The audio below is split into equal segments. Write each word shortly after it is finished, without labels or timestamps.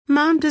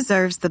Mom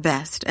deserves the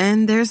best,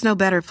 and there's no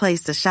better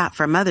place to shop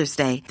for Mother's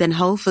Day than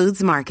Whole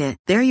Foods Market.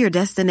 They're your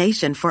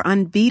destination for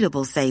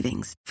unbeatable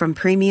savings, from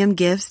premium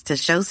gifts to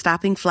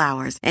show-stopping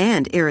flowers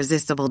and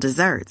irresistible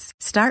desserts.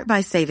 Start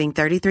by saving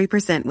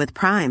 33% with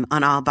Prime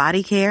on all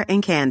body care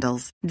and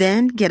candles.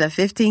 Then get a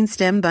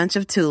 15-stem bunch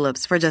of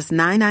tulips for just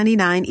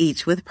 $9.99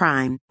 each with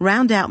Prime.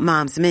 Round out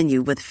Mom's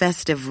menu with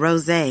festive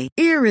rosé,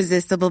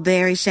 irresistible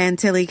berry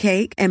chantilly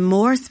cake, and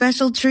more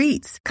special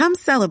treats. Come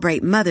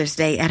celebrate Mother's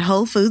Day at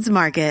Whole Foods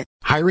Market.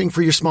 Hiring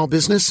for your small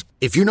business?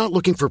 If you're not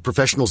looking for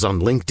professionals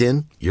on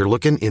LinkedIn, you're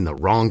looking in the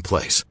wrong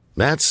place.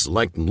 That's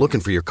like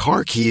looking for your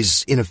car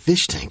keys in a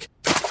fish tank.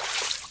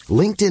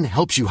 LinkedIn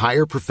helps you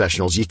hire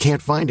professionals you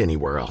can't find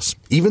anywhere else,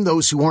 even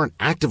those who aren't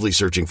actively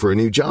searching for a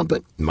new job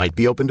but might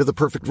be open to the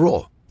perfect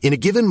role. In a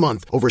given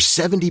month, over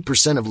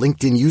 70% of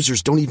LinkedIn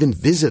users don't even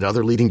visit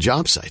other leading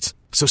job sites.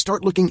 So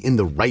start looking in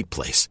the right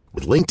place.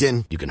 With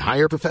LinkedIn, you can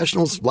hire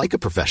professionals like a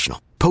professional.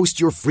 Post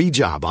your free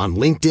job on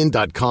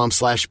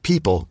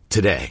linkedin.com/people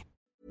today.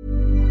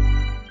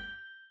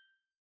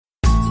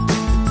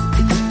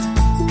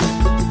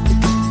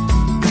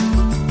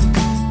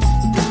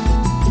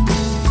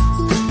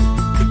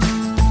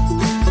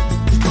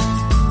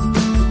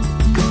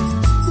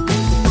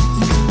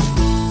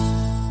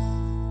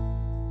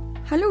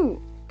 Hallo,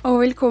 og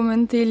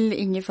velkommen til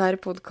Ingefær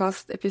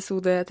podcast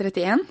episode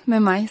 31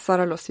 med meg,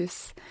 Sara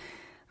Lossius.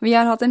 Vi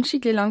har hatt en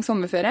skikkelig lang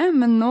sommerferie,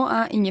 men nå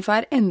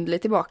Ingefær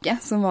endelig tilbake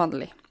som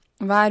vanlig.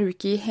 Hver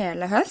uke i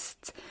hele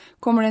høst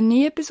kommer det en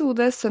ny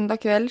episode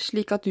søndag kveld,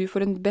 slik at du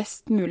får en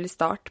best mulig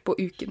start på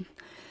uken.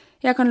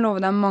 Jeg kan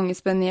love deg mange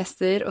spennende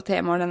gjester og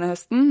temaer denne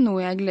høsten,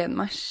 noe jeg gleder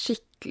meg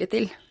skikkelig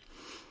til.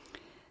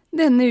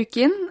 Denne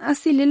uken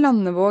Silje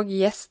Landevåg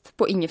gjest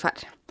på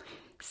Ingefær.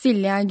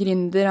 Silje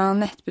gründer av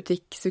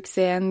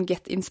nettbutikksuksessen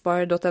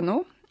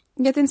getinspired.no.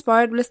 Get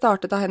Inspired ble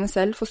startet av henne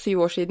selv for 7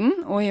 år siden,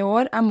 og i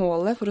år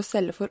målet for å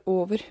selge for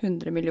over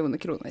 100 millioner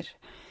kroner.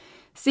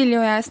 Silje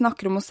og jeg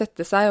snakker om å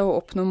sette seg og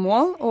oppnå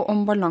mål, og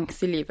om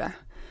balanse i livet.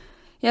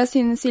 Jeg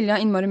synes Silje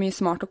har innmari mye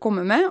smart å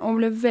komme med, og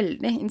ble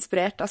veldig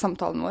inspirert av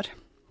samtalen vår.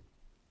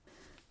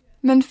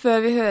 Men før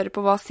vi hører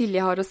på hva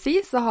Silje har å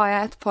si, så har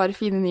jeg et par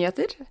fine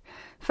nyheter.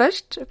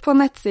 Først, på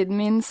nettsiden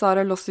min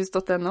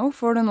saralossius.no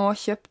får du nå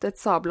kjøpt et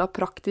sabla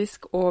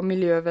praktisk og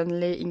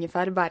miljøvennlig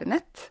ingefær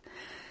bærenett.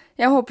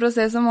 Jeg håper å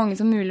se så mange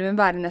som mulig med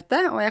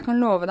bærenettet, og jeg kan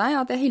love deg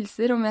at jeg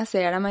hilser om jeg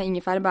ser deg med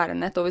ingefær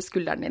bærenett over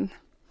skulderen din.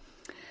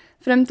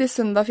 Frem til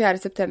søndag 4.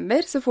 september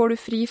så får du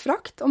fri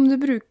frakt om du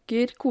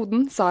bruker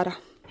koden SARA.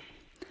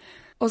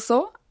 Og så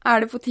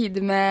det på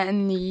tide med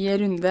en ny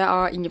runde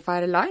av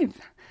Ingefær Live.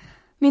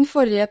 Min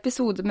forrige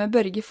episode med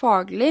Børge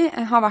Fagli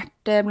har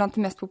vært blant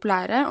de mest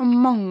populære, og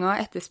mange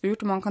har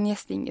etterspurt om han kan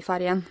gjeste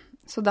Ingefær igjen.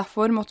 Så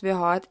derfor måtte vi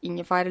ha et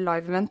Ingefær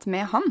Live-event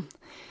med han.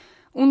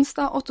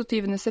 Onsdag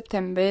 28.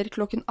 september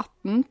klokken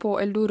 18 på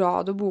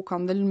Eldorado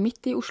bokhandel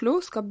midt i Oslo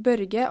skal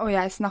Børge og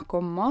jeg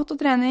snakke om mat og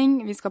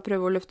trening, vi skal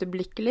prøve å løfte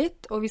blikket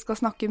litt, og vi skal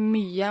snakke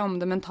mye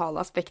om det mentale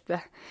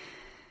aspektet.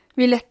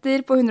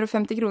 Billetter på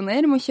 150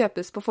 kroner må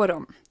kjøpes på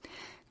forhånd.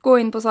 Gå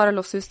inn på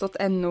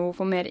saralossius.no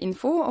for mer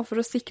info, og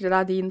for å sikre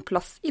deg din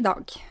plass i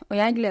dag. Og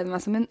jeg gleder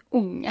meg som en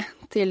unge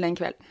til den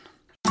kvelden.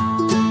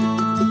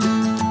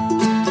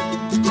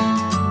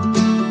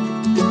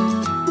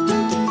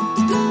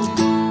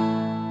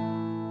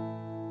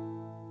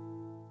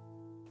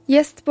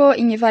 Gjest på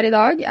Ingefær i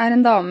dag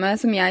en dame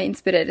som jeg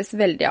inspireres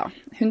veldig av.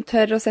 Hun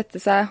tør å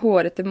sette seg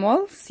hårete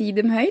mål, si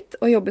dem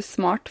høyt og jobbe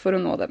smart for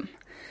å nå dem.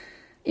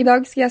 I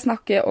dag skal jeg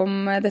snakke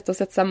om dette å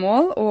sette seg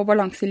mål og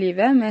balanse i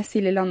livet med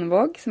Silje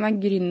Landevåg, som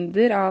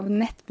gründer av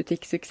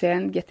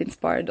nettbutikksuksessen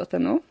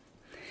getinspired.no.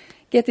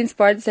 Get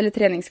Inspired selger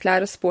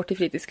treningsklær og sporty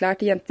fritidsklær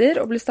til jenter,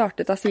 og ble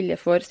startet av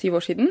Silje for 7 år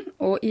siden,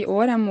 og i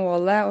år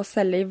målet å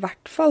selge i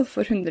hvert fall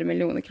for 100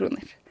 millioner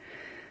kroner.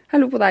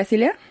 Hallo på deg,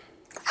 Silje.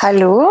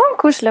 Hallo,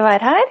 koselig å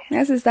være her.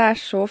 Jeg synes det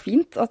så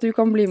fint at du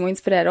kan bli med og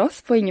inspirere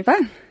oss på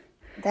Ingefær.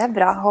 Det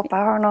bra, håper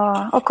jeg har noe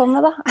å komme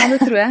med da. Ja, det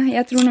tror jeg.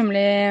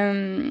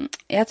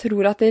 Jeg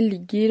tror at det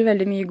ligger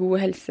veldig mye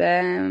god helse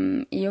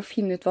i å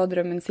finne ut hva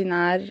drømmen sin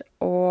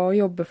og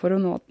jobbe for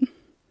å nå den.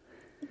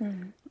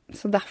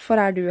 Så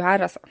derfor du her,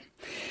 altså.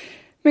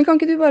 Men kan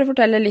ikke du bare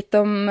fortelle litt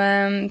om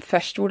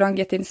først hvordan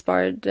Get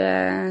Inspired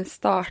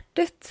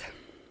startet?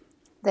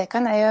 Det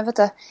kan jeg gjøre, vet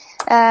du.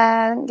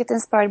 Get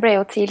Inspired ble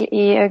jo til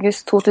i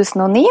august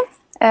 2009.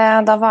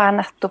 Da var jeg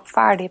nettopp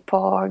ferdig på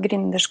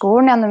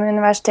gründerskolen gjennom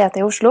Universitetet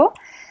i Oslo.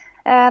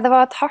 Det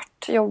var et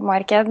hardt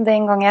jobbmarked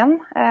den gangen.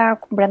 Jeg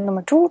ble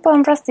nummer 2 på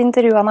de fleste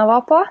intervjuene jeg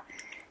var på.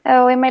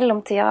 Og i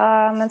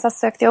mellomtida, mens jeg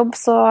søkte jobb,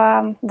 så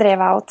drev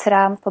jeg og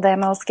trente på det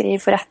med å skrive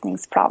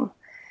forretningsplan.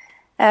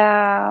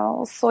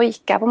 Og så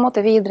gikk jeg på en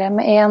måte videre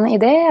med en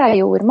idé.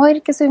 Jeg gjorde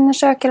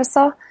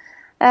markedsundersøkelser.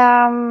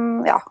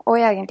 Og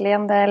egentlig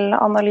en del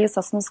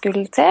analyser som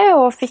skulle til,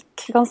 og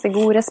fikk ganske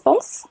god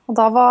respons. Og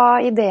da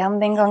var ideen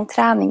den gang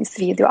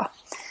treningsvideoer.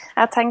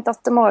 Jeg tenkte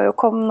at det må jo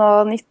komme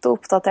noe nytt og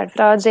oppdatert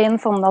fra Jane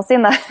Fonda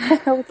sine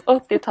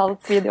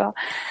 80-tallsvideoer.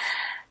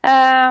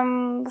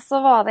 Så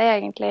var det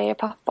egentlig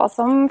pappa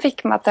som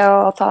fikk meg til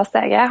å ta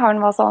steget.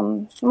 Han var sånn,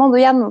 må du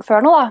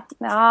gjennomføre noe da?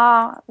 Ja,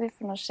 vi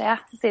får nå se.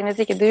 Siden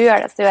hvis ikke du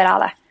gjør det, så gjør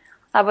jeg det.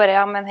 Jeg bare,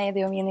 ja, men hei,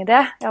 det er jo min idé.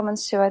 Ja, men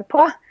kjør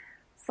på.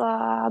 Så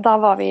da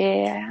var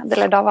jeg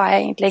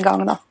egentlig i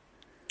gang da.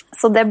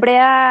 Så det ble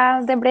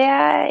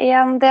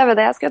en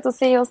DVD, skulle jeg til å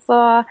si, og så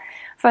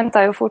fant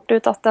jeg jo fort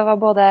ut at det var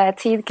både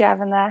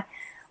tidkrevende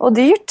og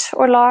dyrt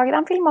å lage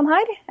de filmene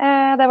her.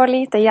 Det var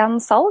lite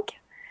gjensalg.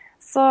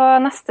 Så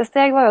neste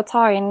steg var jo å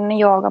ta inn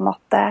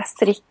yogamatte,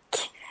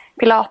 strikk,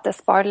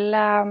 pilatesball,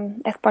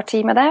 et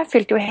parti med det.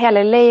 Fylte jo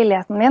hele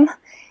leiligheten min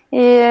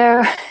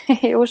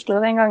i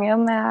Oslo den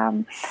gangen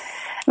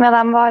med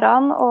de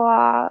varene,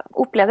 og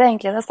opplevde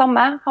egentlig det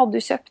samme. Hadde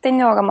du kjøpt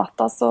den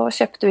yogamatta, så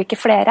kjøpte du ikke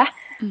flere.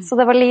 Så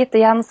det var lite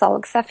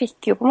gjensalg, så jeg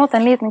fikk jo på en måte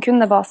en liten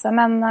kundebase,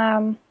 men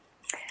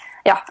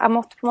ja, jeg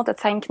måtte på en måte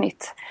tenke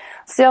nytt.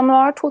 Så i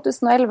januar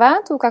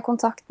 2011 tok jeg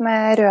kontakt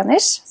med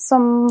Røners,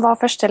 som var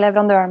første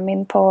leverandøren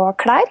min på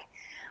klær.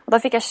 Og da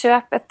fikk jeg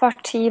kjøpe et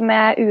parti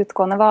med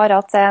utgående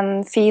varer til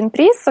en fin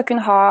pris, og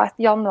kunne ha et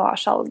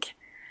januarsalg.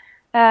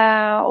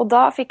 Og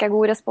da fikk jeg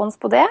god respons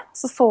på det.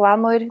 Så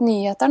jeg når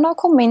nyhetene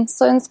kom inn,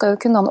 så ønsket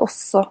jo kundene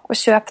også å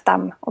kjøpe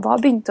dem. Og da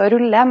begynte det å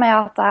rulle med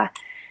at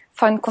jeg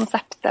fant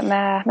konseptet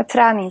med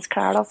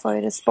treningsklær da,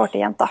 for sporty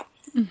jenter.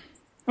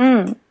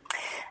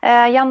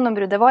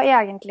 Gjennombruddet var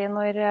egentlig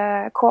når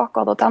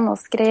KK.no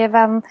skrev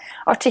en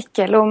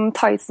artikkel om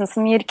tightsen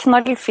som gir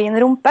knallfin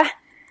rumpe,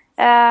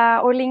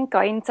 og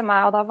linket inn til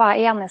meg, og da var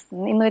jeg eneste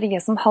i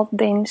Norge som hadde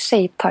den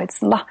shape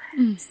tightsen da.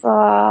 Så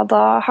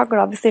da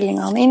haglet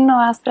bestillingene inn,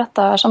 og jeg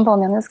sprettet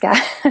champagnen, husker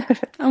jeg.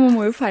 Ja, man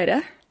må jo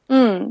feire.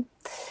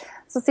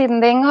 Så siden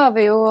den har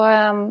vi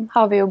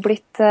jo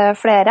blitt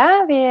flere.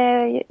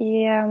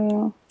 I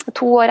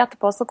 2 år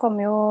etterpå så kom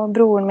jo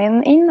broren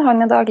min inn,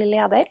 han er daglig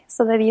leder,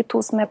 så det er vi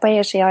 2 som er på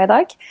eiersiden i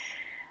dag.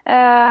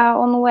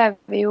 Og nå er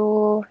vi jo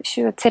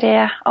 23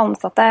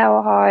 ansatte og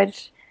har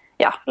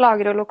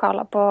lager og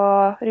lokaler på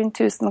rundt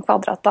 1000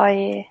 kvadrater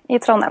i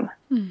Trondheim.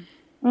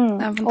 Det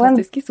er en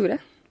fantastisk historie.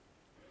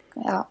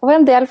 Ja, og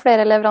en del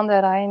flere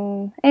leverandører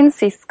enn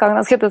sist gang,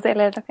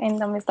 eller enn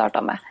de vi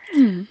startet med.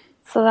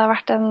 Så det har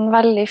vært en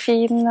veldig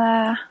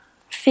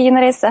fin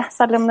reise,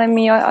 selv om det er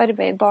mye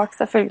arbeid bak,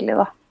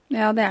 selvfølgelig da.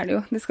 Ja, det er det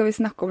jo. Det skal vi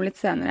snakke om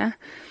litt senere.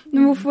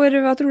 Men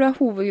hva tror du er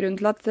hovedgrunnen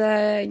til at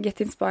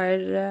Get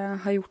Inspire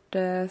har gjort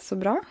det så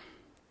bra?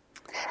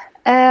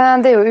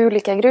 Det er jo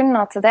ulike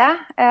grunner til det.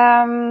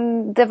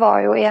 Det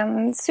var jo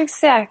en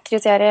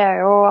suksesskriterium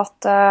er jo at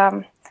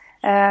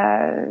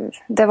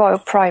det var jo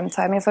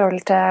primetime i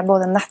forhold til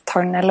både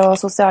netthandel og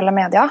sosiale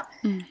medier.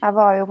 Jeg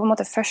var jo på en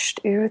måte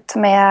først ut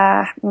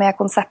med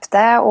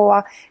konseptet,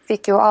 og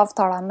fikk jo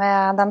avtaler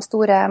med de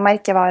store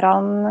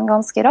merkevarene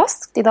ganske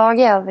raskt. I dag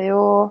er det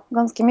jo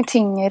ganske mye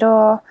tyngre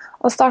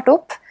å starte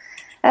opp.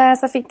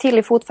 Så jeg fikk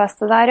tidlig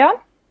fotfeste der, ja.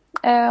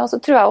 Og så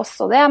tror jeg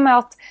også det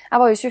med at jeg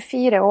var jo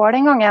 24 år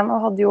den gangen,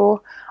 og hadde jo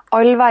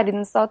all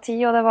verdens av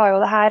tid, og det var jo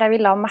det her jeg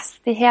ville ha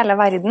mest i hele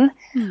verden.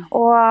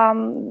 Og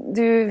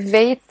du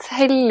vet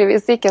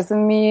heldigvis ikke så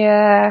mye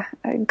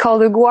hva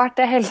du går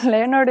til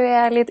heller når du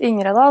er litt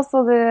yngre da,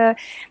 så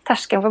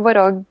terskelen for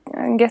bare å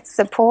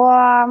gutse på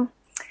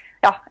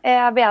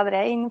er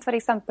bedre enn for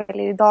eksempel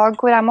i dag,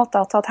 hvor jeg måtte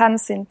ha tatt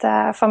hensyn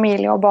til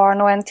familie og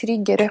barn og en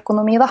tryggere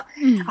økonomi da.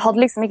 Jeg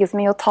hadde liksom ikke så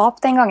mye å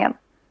tape den gangen.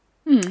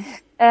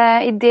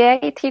 I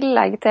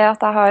tillegg til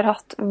at jeg har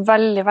hatt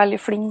veldig, veldig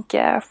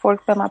flinke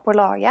folk med meg på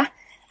laget.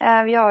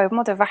 Vi har jo på en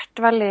måte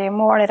vært veldig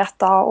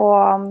målrettet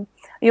og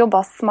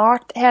jobbet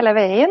smart hele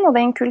veien, og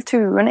den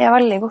kulturen er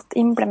veldig godt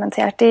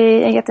implementert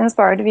i Get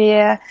Inspired. Vi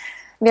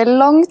er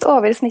langt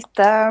over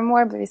snittet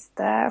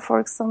målbevisste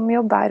folk som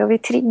jobber her, og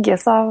vi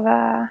trigges av å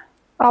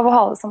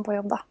ha det sånn på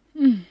jobb da.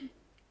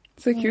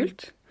 Så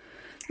kult.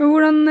 Men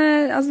hvordan,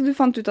 du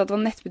fant ut at det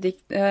var nettbutikk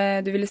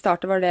du ville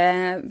starte, var det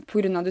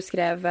på grunn av at du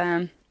skrev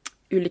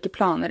ulike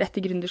planer etter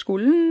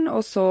gründerskolen,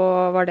 og så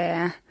var det,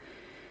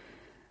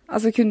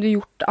 kunne du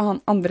gjort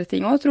andre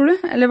ting også, tror du?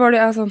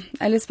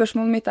 Eller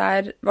spørsmålet mitt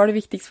var det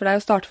viktigst for deg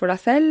å starte for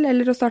deg selv,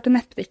 eller å starte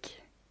nettbutikk?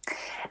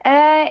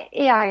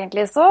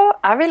 Egentlig så,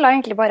 jeg ville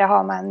egentlig bare ha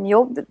meg en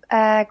jobb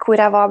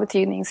hvor jeg var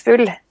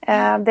betydningsfull.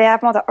 Det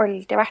har på en måte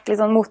alltid vært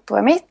litt sånn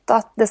mottoet mitt,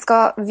 at det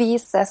skal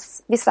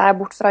vises hvis jeg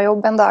er bort fra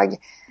jobb en dag.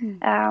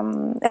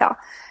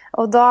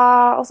 Og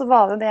så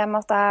var det det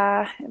med at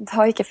jeg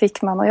da ikke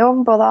fikk meg noe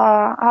jobb, og da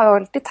har jeg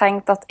alltid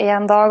tenkt at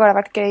en dag har det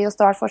vært gøy å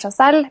starte for seg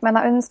selv, men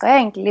jeg ønsket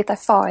egentlig litt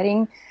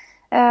erfaring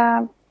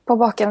på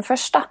baken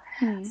først da.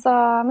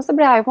 Men så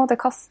ble jeg jo på en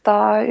måte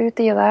kastet ut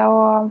i det,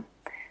 og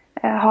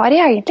har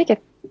egentlig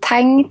ikke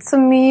tenkt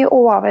så mye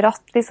over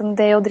at liksom,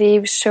 det å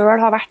drive selv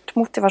har vært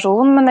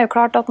motivasjon, men det er jo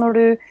klart at når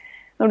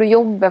du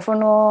jobber for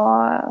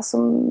noe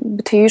som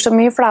betyr så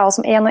mye for deg, og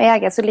som er noe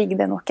eget, så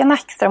ligger det nok en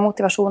ekstra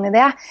motivasjon i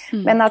det.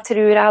 Men jeg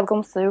tror jeg hadde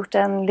kommet til å gjort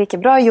en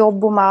like bra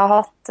jobb om jeg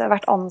hadde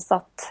vært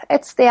ansatt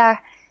et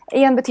sted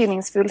i en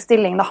betydningsfull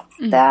stilling da.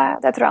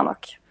 Det tror jeg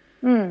nok.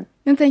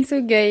 Men tenk så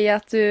gøy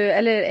at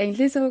eller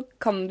egentlig så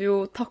kan du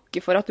jo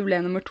takke for at du ble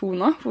nummer 2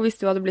 nå, for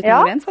hvis du hadde blitt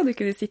nummer 1, så hadde du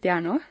ikke sittet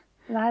her nå.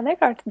 Nei, det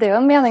klart. Det jo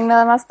en mening med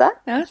det meste.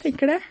 Ja, jeg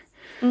tenker det.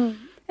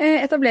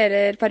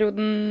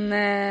 Etablererperioden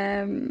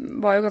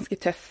var jo ganske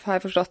tøff, har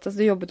jeg forstått. Altså,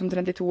 du jobbet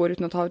omtrent i 2 år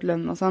uten å ta ut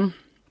lønn og sånn.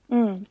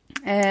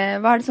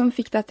 Hva det som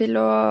fikk deg til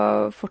å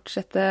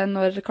fortsette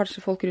når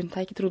kanskje folk rundt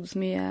deg ikke trodde så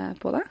mye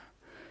på det?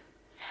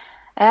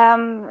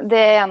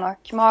 Det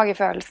nok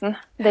magefølelsen.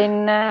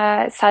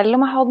 Selv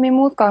om jeg hadde mye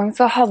motgang,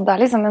 så hadde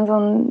jeg liksom en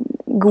sånn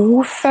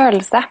god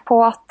følelse på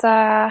at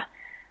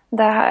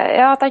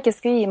jeg ikke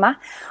skulle gi meg.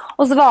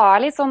 Og så var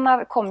jeg litt sånn,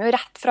 jeg kom jo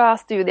rett fra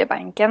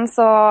studiebenken,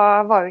 så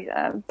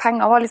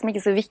penger var liksom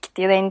ikke så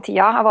viktig i den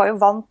tida. Jeg var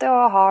jo vant til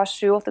å ha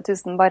 7-8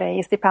 tusen bare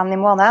i stipend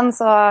i måneden,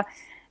 så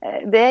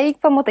det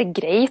gikk på en måte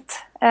greit.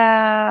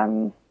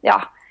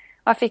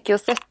 Jeg fikk jo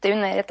støtte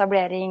under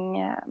etablering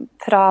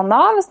fra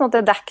Nav, sånn at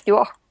det dekket jo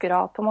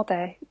akkurat på en måte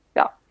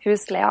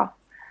husleia.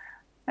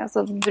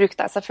 Så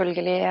brukte jeg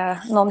selvfølgelig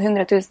noen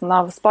 100 000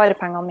 av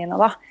sparepengene mine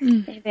da,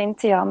 i den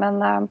tida.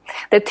 Men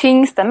det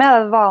tyngste med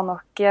det var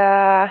nok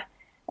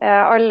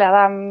alle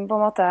de på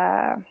en måte,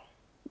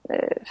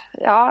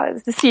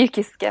 det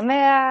psykiske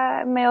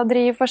med å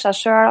drive for seg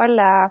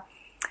selv.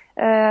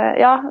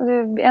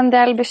 En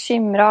del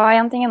bekymret,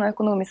 en ting er noen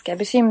økonomiske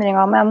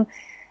bekymringer, men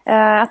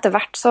etter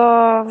hvert så,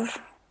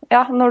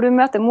 når du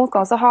møter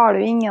motgang, så har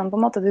du ingen på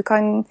en måte du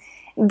kan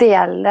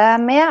dele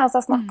det med.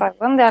 Altså, jeg snakket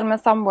jo en del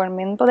med samboeren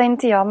min på den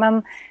tida,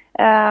 men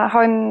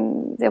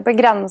det jo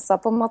begrenset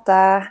på en måte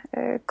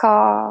hva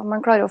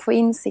man klarer å få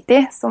innsikt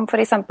i, som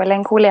for eksempel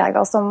en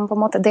kollega som på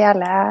en måte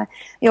deler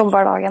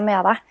jobbhverdagen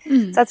med deg.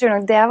 Så jeg tror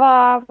nok det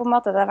var på en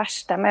måte det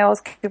verste med å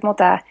skulle på en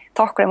måte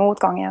takle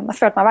motgangen. Jeg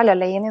følte meg veldig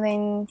alene i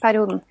den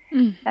perioden.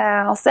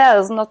 Og så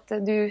det sånn at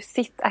du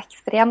sitter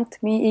ekstremt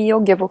mye i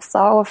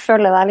joggebuksa og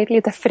føler deg litt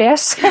lite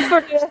fresh.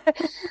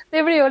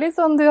 Det blir jo litt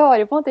sånn, du har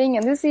jo på en måte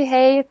ingen du sier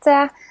hei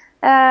til.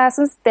 Jeg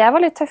synes det var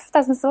litt tøft.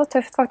 Jeg synes det var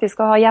tøft faktisk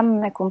å ha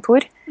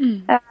hjemmekontor.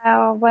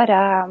 Og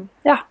bare,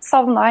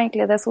 savnet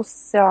egentlig det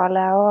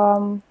sosiale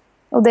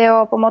og det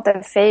å på en måte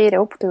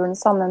feire oppturen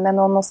sammen med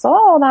noen også,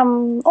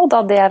 og da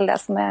dele det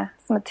som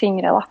er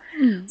tyngre da.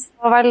 Så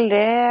det var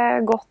veldig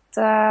godt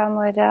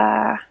når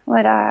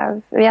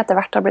jeg etter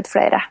hvert har blitt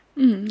flere.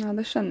 Ja,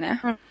 det skjønner jeg.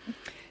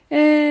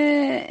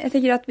 Jeg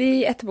tenker at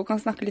vi etterpå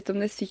kan snakke litt om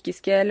det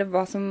psykiske, eller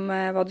hva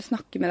du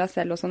snakker med deg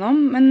selv og sånn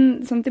om,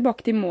 men sånn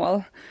tilbake til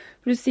mål.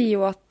 For du sier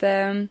jo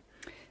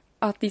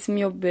at de som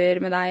jobber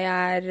med deg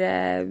er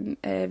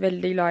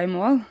veldig glad i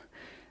mål,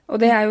 og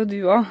det er jo du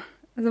også.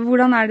 Altså,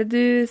 hvordan det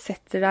du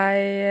setter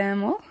deg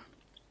mål?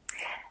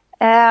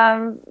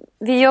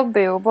 Vi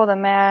jobber jo både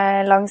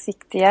med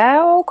langsiktige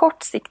og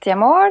kortsiktige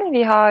mål.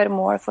 Vi har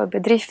mål for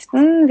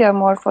bedriften, vi har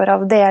mål for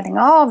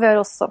avdelingen, og vi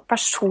har også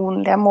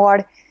personlige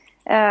mål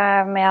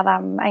med de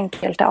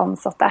enkelte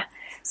ansatte.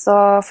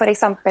 Så for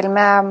eksempel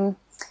med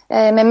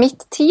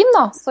mitt team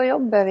da, så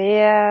jobber vi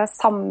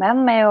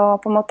sammen med å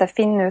på en måte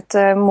finne ut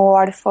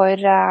mål for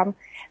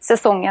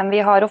sesongen.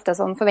 Vi har ofte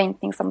sånn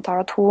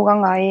forventningssamtaler 2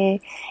 ganger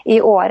i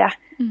året.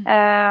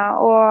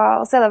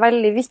 Og så det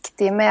veldig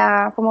viktig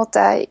med på en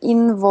måte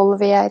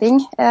involvering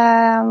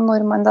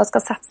når man da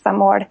skal sette seg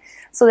mål.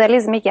 Så det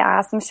liksom ikke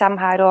jeg som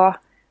kommer her og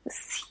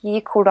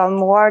sier hvordan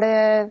mål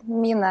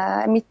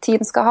mitt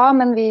team skal ha,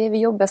 men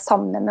vi jobber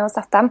sammen med å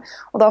sette dem,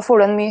 og da får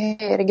du en mye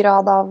høyere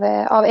grad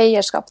av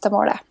eierskap til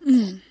målet.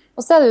 Og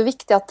så det jo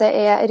viktig at det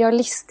er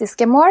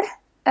realistiske mål,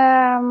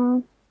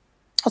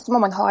 og så må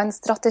man ha en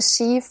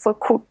strategi for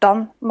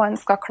hvordan man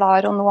skal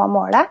klare å nå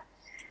målet.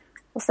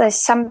 Og så det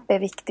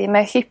kjempeviktig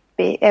med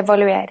hyppig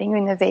evaluering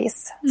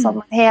underveis, så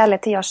at man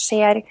hele tiden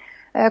ser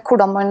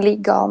hvordan man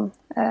ligger an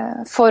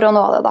for å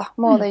nå det da.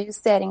 Må det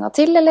justeringer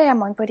til, eller er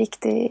man på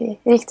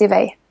riktig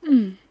vei?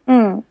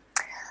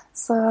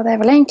 Så det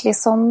vel egentlig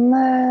sånn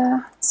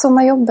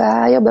jeg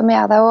jobber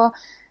med det, og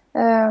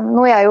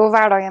nå er jo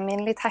hverdagen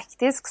min litt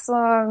hektisk, så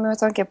med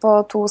tanke på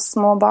 2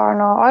 små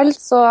barn og alt,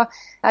 så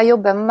jeg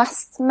jobber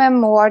mest med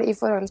mål i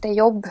forhold til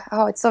jobb. Jeg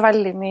har ikke så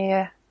veldig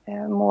mye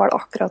mål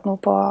akkurat nå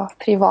på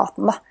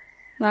privaten da.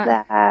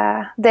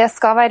 Det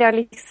skal være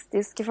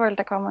realistisk i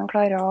forhold til hva man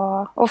klarer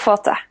å få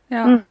til.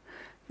 Ja,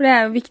 for det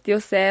jo viktig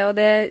å se, og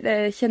det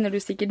kjenner du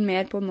sikkert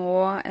mer på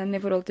nå enn i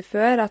forhold til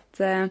før,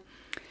 at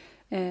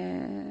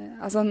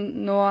altså,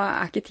 nå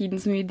ikke tiden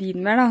så mye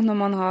din mer da, når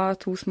man har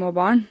 2 små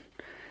barn.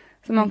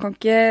 Så man kan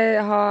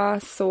ikke ha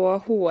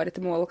så hårete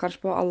mål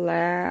kanskje på alle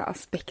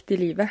aspekter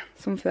i livet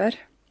som før.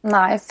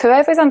 Nei, før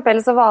for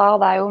eksempel så var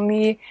det jo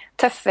mye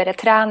tøffere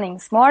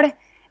treningsmål,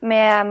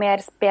 med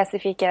mer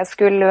spesifikke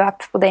skulle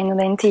løp på den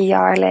og den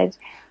tida, eller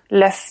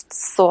løft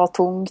så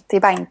tungt i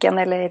benken,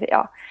 eller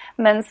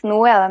Mens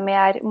nå det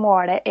mer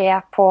målet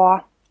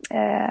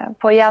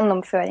på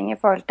gjennomføring i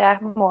forhold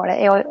til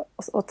målet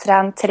å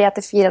trene 3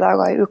 til 4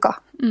 dager i uka.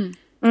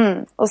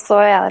 Og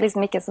så det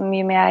liksom ikke så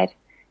mye mer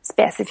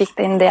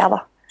spesifikt enn det da.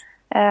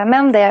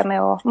 Men det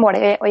med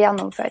målet å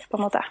gjennomføre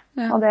på en måte.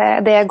 Og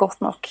det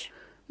godt nok.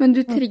 Men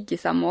du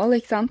trigges av mål,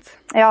 ikke sant?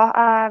 Ja,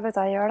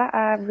 jeg gjør det.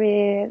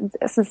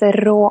 Jeg synes det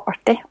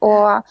råartig.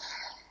 Og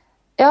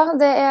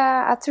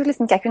jeg tror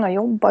liksom ikke jeg kunne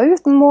jobba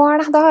uten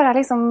mål. Da har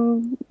jeg liksom,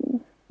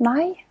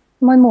 nei,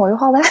 man må jo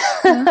ha det.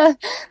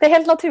 Det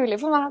helt naturlig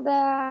for meg. Det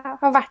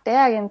har vært det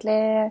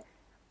egentlig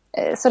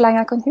så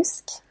lenge jeg kan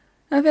huske.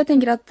 Ja, for jeg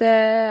tenker at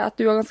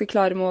du har ganske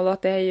klare mål, og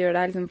at det gjør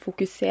deg liksom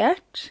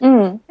fokusert,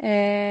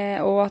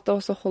 og at det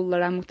også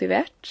holder deg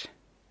motivert.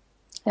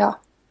 Ja,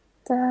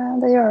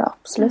 det gjør det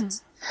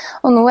absolutt.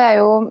 Og nå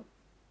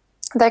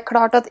det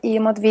klart at i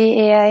og med at vi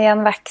i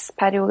en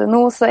vekstperiode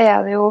nå, så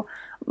det jo,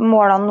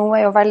 målene nå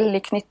jo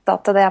veldig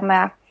knyttet til det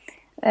med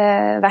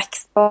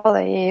vekst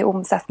både i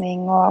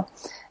omsetning og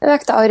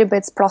økte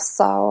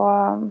arbeidsplasser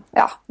og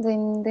ja,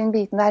 den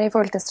biten der i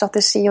forhold til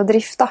strategi og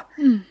drift da.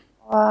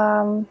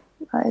 Og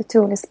det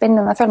utrolig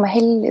spennende. Jeg føler meg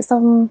heldig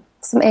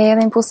som i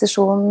den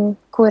posisjonen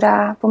hvor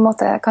jeg på en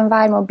måte kan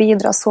være med å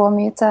bidra så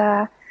mye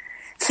til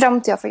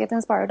fremtiden for Get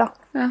Inspired da.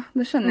 Ja,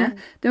 det skjønner jeg.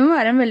 Det må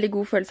være en veldig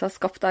god følelse av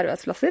skapt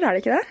arbeidsplasser,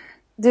 det ikke det?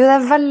 Det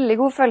en veldig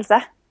god følelse.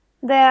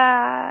 Det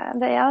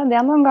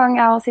noen gang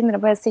jeg og Sindre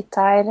bare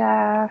sitter her,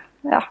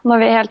 ja,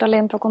 når vi helt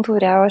alene på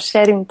kontoret og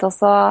ser rundt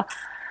oss og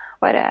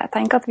bare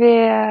tenker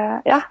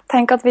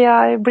at vi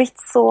har blitt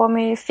så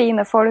mye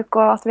fine folk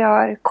og at vi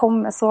har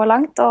kommet så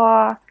langt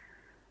og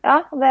ja,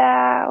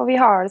 og vi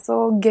har det så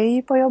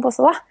gøy på jobb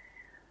også da.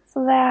 Så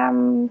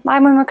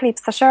man må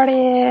klippe seg selv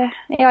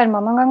i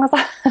armene noen gang altså.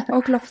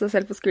 Og klappe seg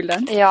selv på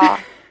skulderen. Ja,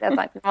 det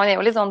sant. Man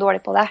jo litt sånn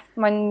dårlig på det.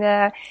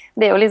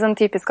 Det jo litt sånn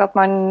typisk at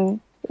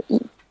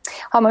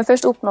har man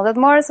først oppnådd et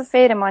mål, så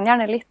feirer man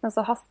gjerne litt, men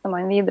så haster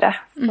man videre.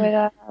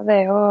 For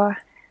det jo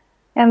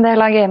en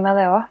del av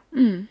gamet det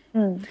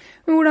også.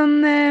 Hvordan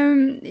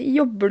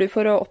jobber du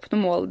for å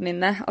oppnå målene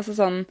dine? Altså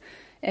sånn,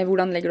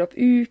 hvordan legger du opp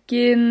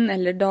uken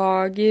eller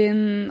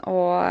dagen?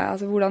 Og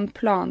altså, hvordan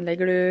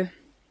planlegger du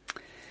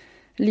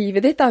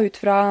livet ditt da, ut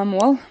fra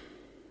mål?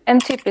 En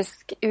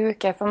typisk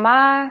uke for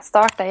meg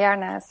starter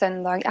gjerne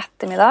søndag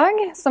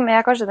ettermiddag, som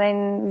kanskje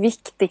den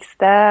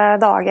viktigste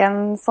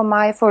dagen for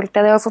meg i forhold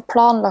til det å få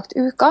planlagt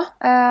uka.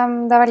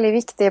 Det veldig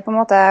viktig på en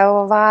måte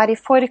å være i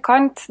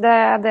forkant.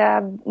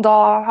 Da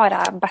har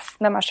jeg best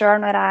med meg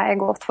selv når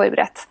jeg godt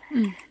forberedt.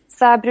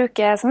 Så jeg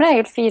bruker som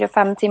regel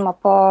 4-5 timer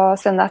på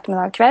søndag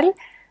ettermiddag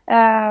kveld,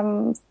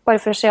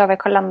 bare for å se over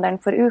kalenderen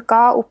for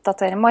uka,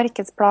 oppdatere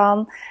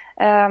markedsplan,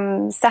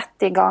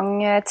 sette i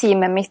gang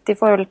teamet mitt i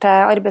forhold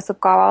til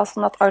arbeidsoppgaver,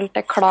 sånn at alt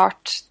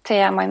klart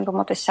til man på en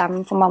måte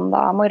kommer på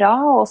mandag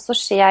morgen, og også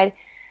skjer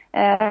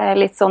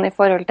litt sånn i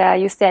forhold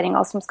til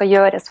justeringer som skal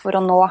gjøres for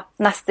å nå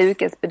neste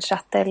ukes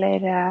budsjett,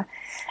 eller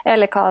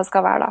hva det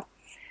skal være da.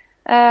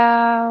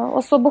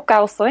 Og så booker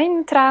jeg også inn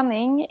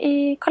trening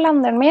i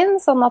kalenderen min,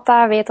 sånn at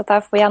jeg vet at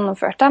jeg får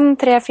gjennomført de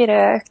 3-4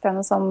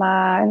 øktene som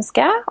jeg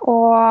ønsker,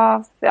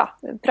 og ja,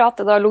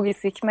 prater da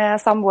logistikk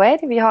med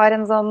samboer. Vi har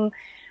en sånn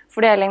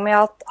fordeling med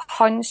at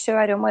han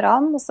kjører om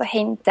morgenen, og så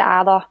henter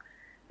jeg da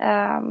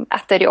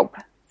etter jobb.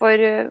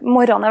 For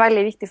morgenen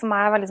veldig viktig for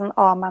meg, veldig sånn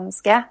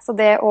A-menneske, så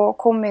det å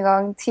komme i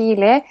gang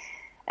tidlig,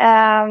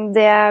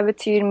 det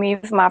betyr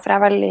mye for meg, for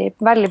jeg veldig,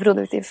 veldig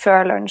produktiv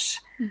før lunsj.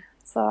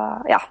 Så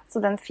ja, så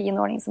det en fin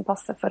ordning som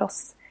passer for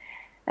oss.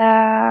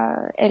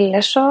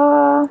 Ellers så,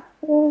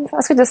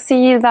 jeg skulle si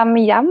dem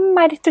hjem,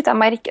 jeg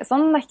merker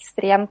sånn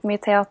ekstremt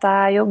mye til at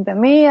jeg jobber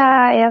mye.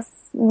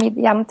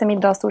 Jeg hjem til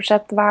middag stort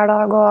sett hver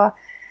dag,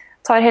 og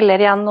tar heller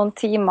igjen noen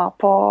timer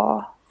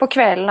på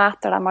kvelden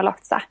etter de har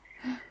lagt seg.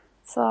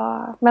 Så,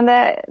 men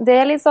det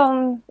litt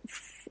sånn,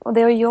 og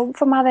det å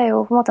jobbe for meg, det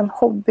jo på en måte en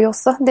hobby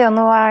også. Det jo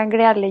noe jeg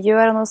gledelig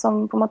gjør, og noe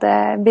som på en måte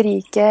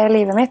beriker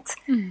livet mitt.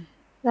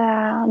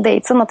 Det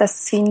ikke sånn at det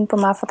synd på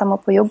meg for at jeg må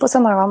på jobb på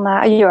søndagene.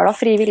 Jeg gjør det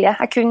fri vilje.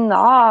 Jeg kunne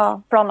ha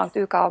planlagt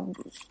uka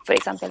for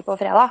eksempel på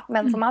fredag,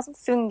 men for meg så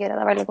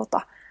fungerer det veldig godt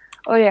da,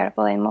 å gjøre det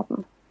på den måten.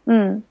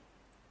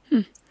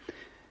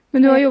 Men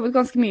du har jobbet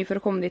ganske mye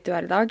for å komme dit du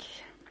i dag.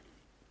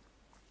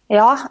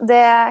 Ja, det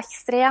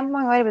ekstremt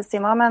mange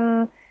arbeidstimer,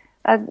 men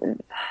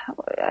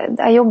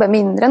jeg jobber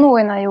mindre nå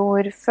enn jeg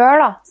gjorde før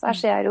da. Så jeg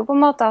ser jo på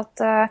en måte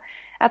at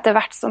etter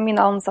hvert som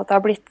mine ansatte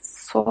har blitt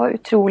så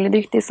utrolig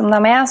dyktige som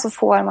de så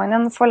får man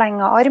en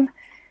forlenget arm.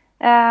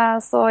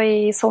 Så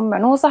i sommer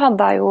nå så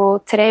hadde jeg jo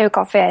 3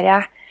 uker ferie,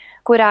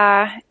 hvor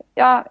jeg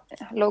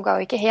logget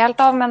jo ikke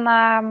helt av, men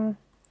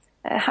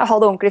jeg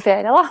hadde ordentlig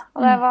ferie da.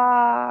 Og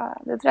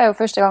det tror jeg jo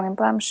første gangen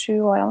på de 7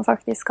 årene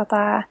faktisk at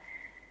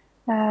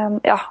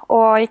jeg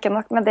og ikke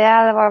nok med det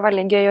var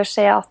veldig gøy å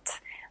se at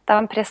de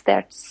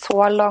presterte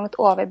så langt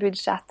over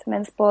budsjett,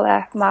 mens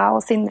både meg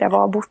og Sindre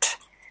var bort.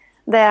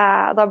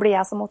 Da blir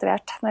jeg så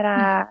motivert når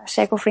jeg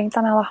ser hvor flink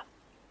de da.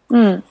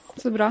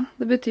 Så bra.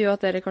 Det betyr jo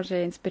at dere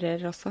kanskje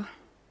inspirerer også.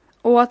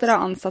 Og at dere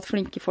har ansatt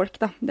flinke folk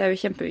da. Det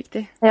jo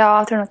kjempeviktig. Ja,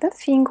 jeg tror nok det en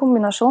fin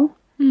kombinasjon.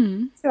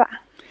 Tror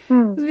jeg.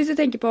 Så hvis du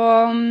tenker på,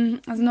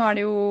 altså nå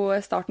det jo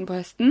starten på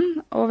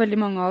høsten, og veldig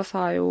mange av oss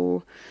har jo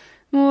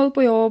mål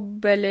på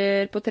jobb,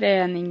 eller på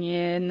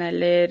treningen,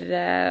 eller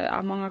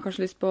mange har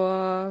kanskje lyst på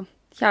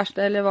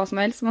kjæreste, eller hva som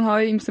helst. Man har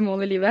jo ymse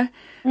mål i livet.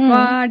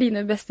 Hva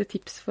dine beste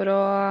tips for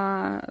å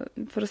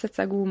sette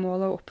seg gode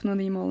mål og oppnå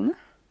de målene?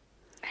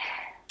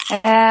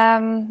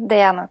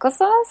 Det nok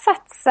også å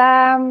sette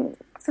seg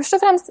først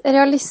og fremst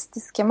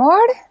realistiske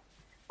mål,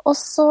 Og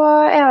så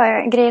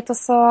det greit å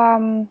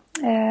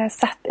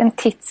sette en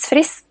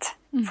tidsfrist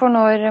for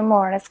når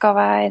målet skal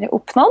være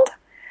oppnådd.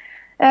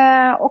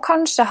 Og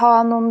kanskje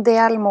ha noen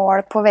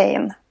delmål på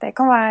veien. Det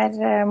kan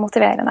være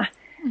motiverende.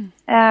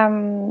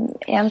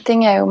 En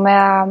ting jo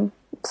med,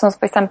 sånn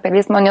for eksempel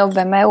hvis man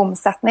jobber med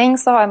omsetning,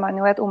 så har man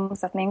jo et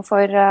omsetning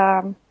for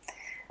de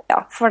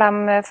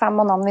 5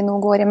 månedene vi nå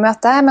går i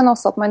møte, men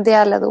også at man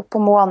deler det opp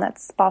på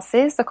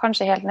månedsbasis, og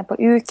kanskje helt ned på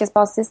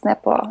ukesbasis, ned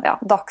på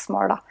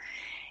dagsmål da.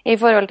 I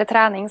forhold til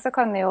trening så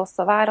kan det jo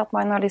også være at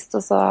man har lyst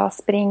til å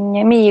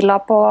springe miler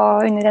på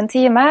under en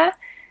time,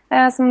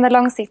 som det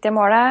langsiktige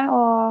målet,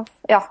 og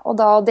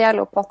da å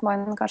dele opp at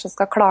man kanskje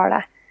skal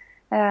klare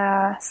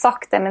det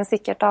sakte, men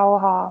sikkert da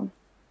å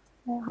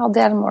ha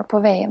delmål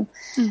på veien.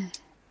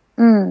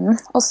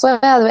 Og så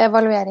det jo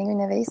evaluering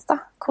underveis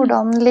da.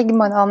 Hvordan ligger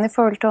man an i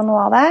forhold til å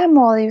nå det?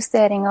 Må det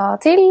justeringer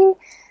til?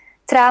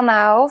 Trener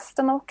jeg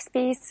ofte nok?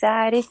 Spiser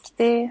jeg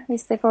riktig?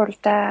 Hvis det i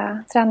forhold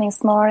til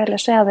treningsmål,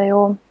 ellers det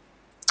jo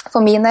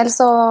for min del,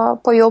 så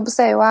på jobb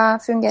så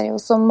jeg fungerer jo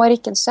som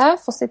markedssjef,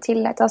 og så i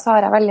tillegg til så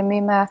har jeg veldig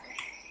mye med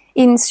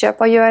innkjøp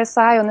å gjøre, så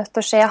jeg jo nødt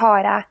til å se,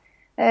 har jeg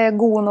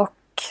gode nok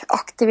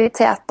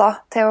aktiviteter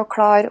til å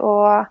klare å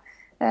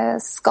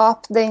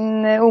skape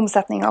den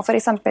omsetningen for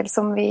eksempel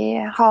som vi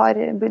har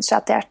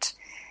budsjettert.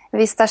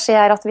 Hvis jeg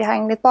ser at vi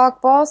henger litt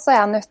bakpå, så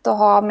jeg nødt til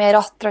å ha mer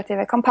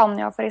attraktive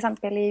kampanjer for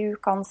eksempel i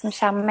ukene som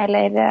kommer,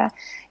 eller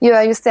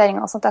gjøre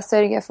justeringer sånn at jeg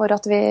sørger for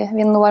at vi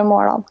når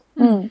målene.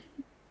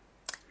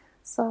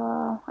 Så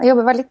jeg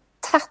jobber veldig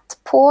tett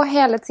på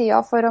hele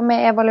tiden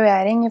med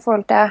evaluering i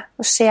forhold til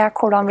å se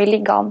hvordan vi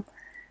ligger an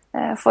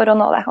for å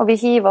nå det. Og vi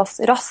hiver oss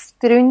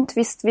raskt rundt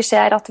hvis vi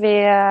ser at vi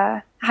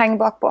henger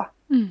bakpå.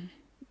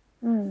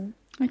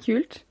 Det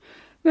kult.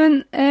 Men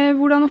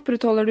hvordan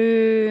opprettholder du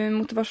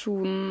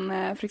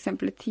motivasjonen for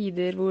eksempel i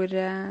tider hvor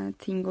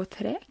ting går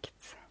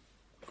tregt?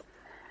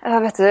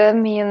 Vet du,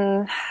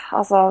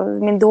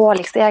 min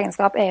dårligste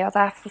egenskap jo at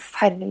jeg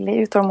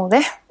forferdelig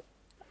utålmodig.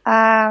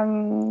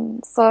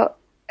 Så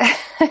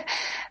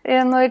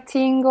når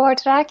ting går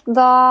tregt,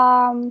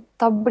 da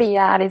blir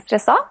jeg litt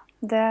stresset.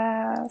 Det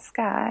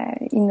skal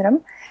jeg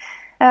innrømme.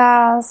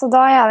 Så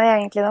da det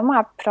egentlig, da må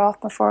jeg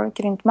prate med folk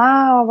rundt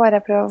meg og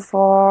bare prøve å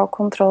få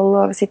kontroll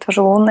over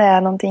situasjonen.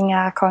 Det noen ting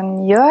jeg kan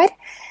gjøre,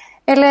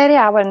 eller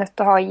jeg bare nødt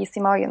til å ha is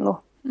i magen nå.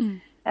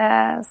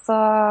 Og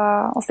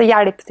så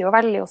hjelper det jo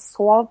veldig å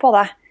sove på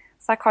det.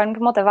 Så jeg kan på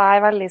en måte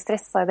være veldig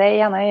stresset i det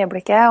ene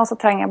øyeblikket, og så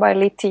trenger jeg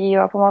bare litt tid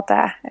å på en måte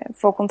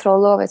få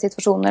kontroll over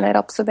situasjonen eller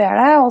absorbere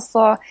det, og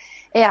så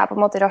jeg på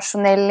en måte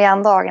rasjonell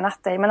igjen dagen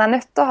etter. Men jeg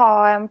nødt til å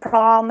ha en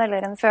plan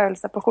eller en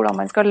følelse på hvordan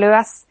man skal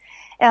løse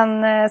en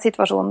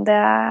situasjon. Det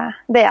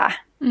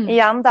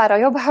Igjen, der har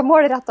jeg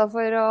målrettet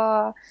for å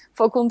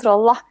få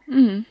kontroll da.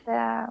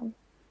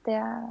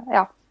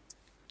 Ja.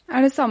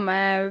 Det samme,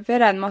 for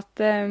jeg regner med at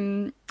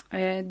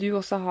du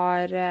også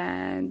har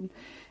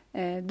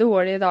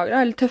dårlige dager,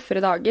 eller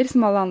tøffere dager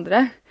som alle andre.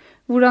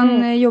 Hvordan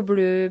jobber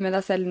du med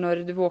deg selv når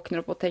du våkner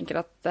opp og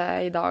tenker at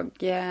i dag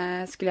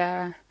skulle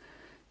jeg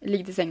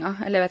ligge i senga,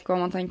 eller jeg vet ikke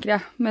hva man tenker,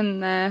 men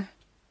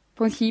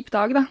på en kjip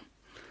dag da?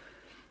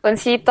 På en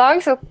kjip dag,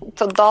 så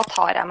da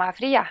tar jeg meg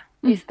fri.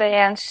 Hvis det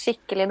en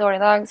skikkelig dårlig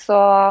dag, så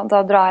da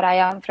drar jeg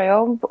hjem fra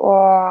jobb,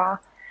 og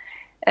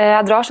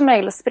jeg drar som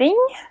regel og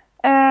springer,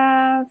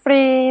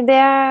 fordi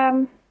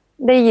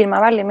det gir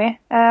meg veldig mye.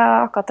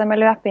 Akkurat det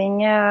med løping,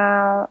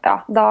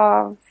 da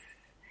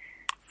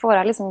får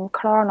jeg liksom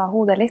klarnet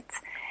hodet litt.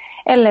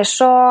 Ellers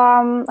så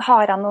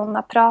har jeg noen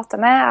jeg prater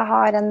med. Jeg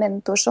har en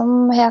mentor som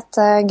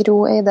heter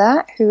Gro Eide.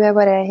 Hun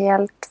bare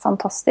helt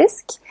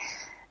fantastisk.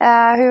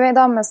 Hun en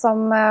dame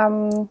som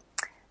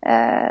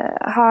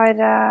har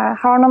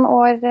noen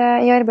år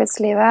i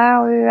arbeidslivet,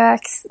 og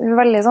hun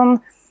veldig sånn,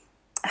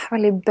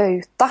 veldig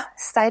bauta,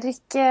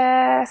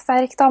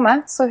 sterk dame,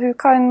 så hun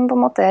kan på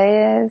en måte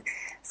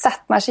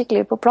sette meg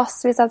skikkelig på plass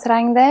hvis jeg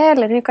trenger det,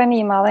 eller hun kan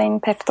gi meg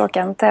den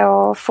pep-talken til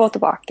å få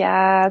tilbake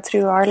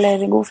trua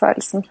eller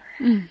godfølelsen.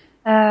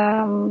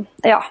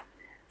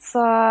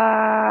 Så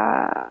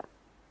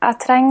jeg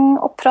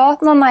trenger å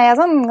prate når jeg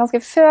sånn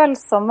ganske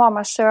følsom av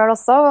meg selv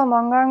også, og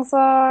noen ganger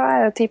så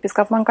det typisk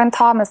at man kan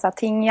ta med seg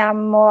ting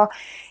hjem og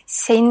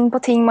kjenne på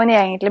ting man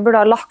egentlig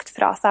burde ha lagt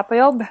fra seg på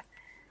jobb.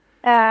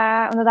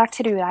 Og det der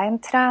tror jeg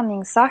en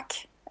treningssak.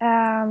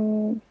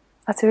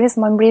 Jeg tror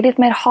liksom man blir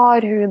litt mer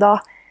hardhuda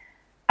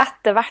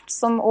etter hvert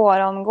som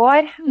årene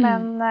går,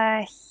 men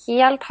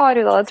helt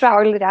hardhuda, det tror jeg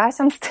aldri jeg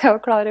kommer til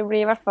å klare å bli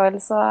i hvert fall,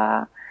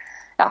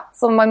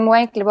 så man må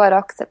egentlig bare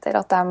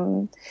akseptere at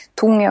de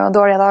tunge og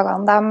dårlige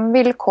dagene, de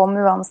vil komme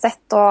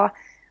uansett, og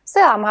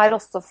så de her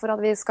også for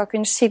at vi skal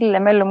kunne skille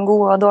mellom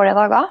gode og dårlige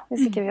dager.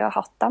 Hvis ikke vi har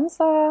hatt dem,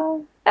 så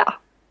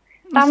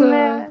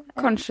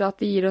kanskje at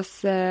det gir oss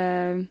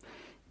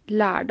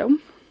lærdom?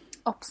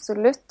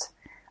 Absolutt.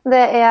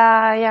 Det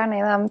gjerne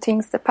i de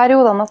tyngste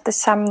periodene at det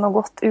kommer noe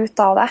godt ut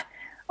av det.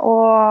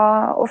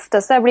 Og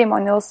ofte så blir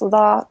man jo også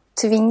da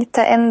tvingt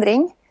til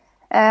endring.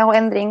 Og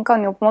endring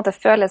kan jo på en måte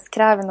føles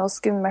krevende og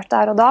skummelt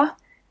der og da.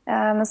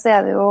 Men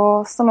så det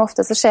jo, som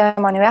ofte så ser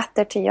man jo i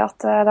ettertid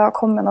at det har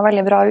kommet noe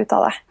veldig bra ut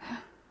av det.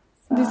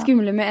 Det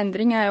skumle med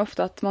endring jo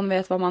ofte at man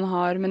vet hva man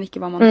har, men ikke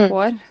hva man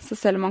får. Så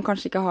selv om man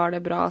kanskje ikke har det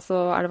bra,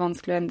 så det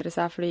vanskelig å endre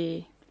seg,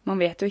 fordi man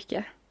vet jo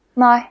ikke.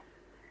 Nei,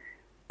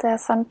 det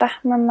sant det.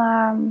 Men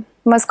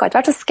man skal ikke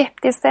være så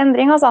skeptisk til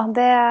endring, altså.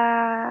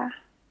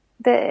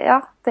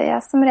 Det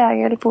som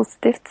regel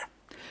positivt.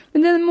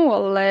 Men den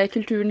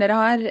målkulturen dere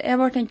har, jeg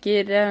bare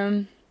tenker,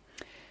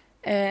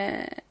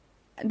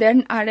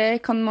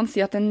 kan man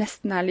si at det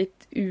nesten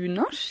litt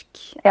unorsk?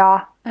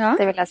 Ja,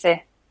 det vil jeg si.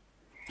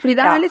 Fordi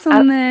det litt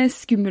sånn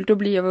skummelt å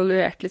bli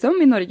evaluert, liksom,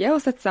 i Norge,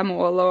 og sette seg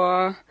mål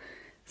og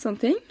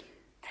sånne ting.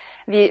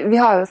 Vi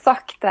har jo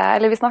sagt det,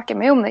 eller vi snakker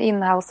mye om det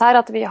in-house her,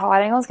 at vi har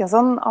en ganske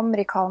sånn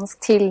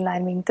amerikansk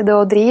tilnærming til det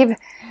å drive.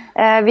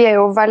 Vi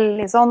jo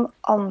veldig sånn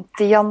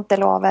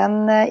anti-janteloven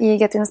i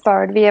Get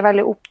Inspired. Vi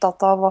veldig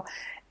opptatt av å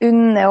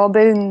unne og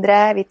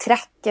beundre. Vi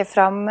trekker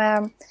fram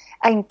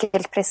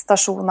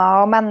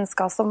enkeltprestasjoner og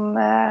mennesker som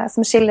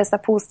skiller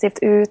seg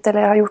positivt ut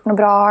eller har gjort noe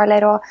bra.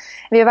 Og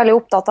vi veldig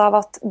opptatt av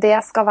at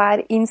det skal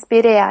være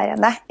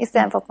inspirerende, i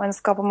stedet for at man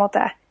skal på en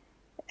måte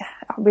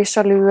bli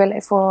sjalu eller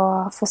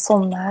få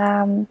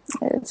sånne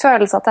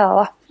følelser til det.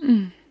 Da.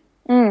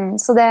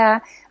 Så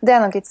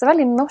det nok ikke så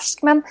veldig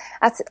norsk, men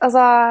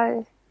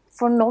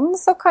for noen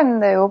så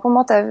kan det jo på en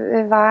måte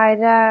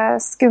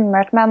være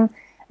skummelt, men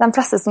de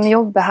fleste som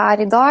jobber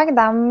her i dag,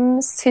 de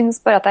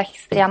synes bare at det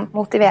ekstremt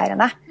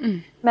motiverende.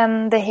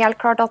 Men det helt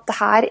klart at det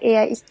her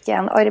ikke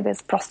en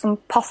arbeidsplass som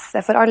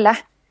passer for alle.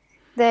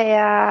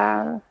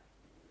 Jeg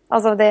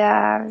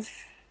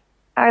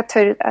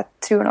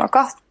tror nok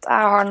at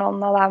jeg har noen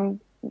av de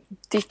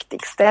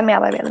dyktigste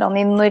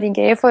medarbeiderne i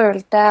Norge i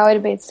forhold til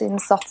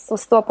arbeidsinnsats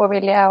og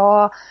stå-på-vilje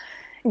og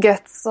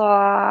guts.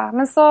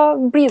 Men så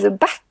blir du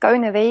backa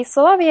underveis,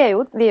 og vi er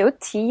jo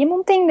team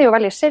om ting. Det jo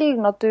veldig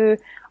sjelden at du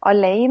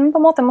alene på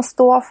en måte må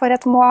stå for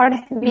et mål.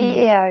 Vi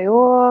er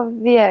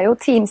jo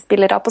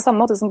teamspillere på samme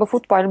måte som på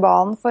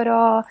fotballbanen for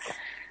å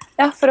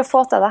få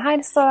til det her.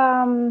 Så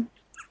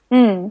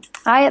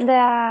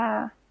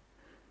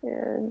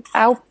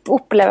jeg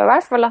opplever i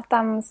hvert fall at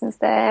de synes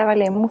det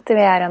veldig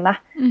motiverende.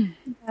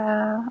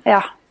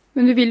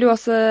 Men du vil jo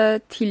også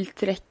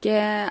tiltrekke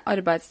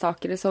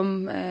arbeidstakere som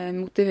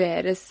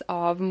motiveres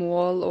av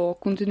mål og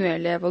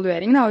kontinuerlig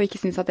evaluering, og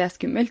ikke synes at det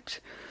skummelt.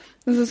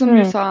 Så som du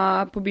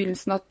sa på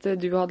begynnelsen, at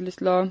du hadde lyst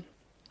til å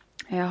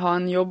ha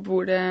en jobb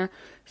hvor det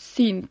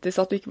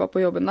syntes at du ikke var på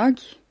jobb en dag.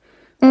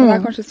 Og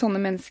det kanskje sånne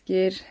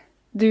mennesker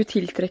du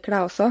tiltrekker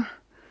deg også,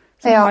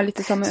 som har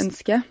litt det samme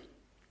ønske.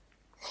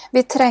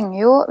 Vi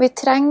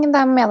trenger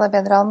de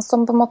medarbeiderne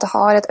som på en måte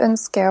har et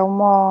ønske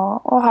om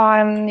å ha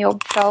en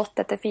jobb fra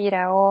 8 til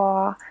 4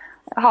 og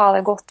ha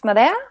det godt med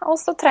det. Og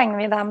så trenger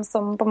vi dem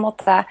som på en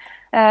måte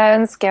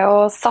ønsker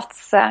å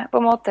satse på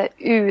en måte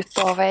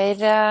utover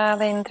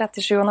den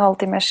 37,5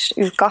 timers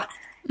uka.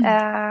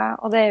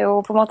 Og det jo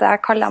på en måte,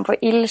 jeg kaller dem for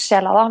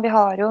ildsjeler da. Vi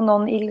har jo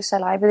noen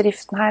ildsjeler i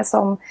bedriften her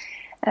som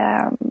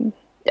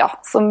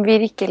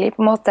virkelig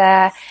på en måte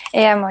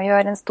med å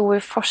gjøre en stor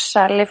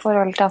forskjell i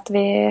forhold til at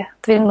vi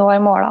når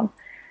målene.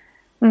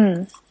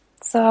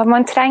 Så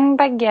man trenger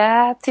begge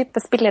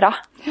typer spillere.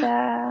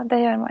 Det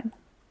gjør man.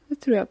 Det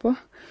tror jeg på.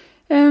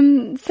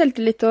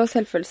 Selvtillit og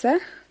selvfølelse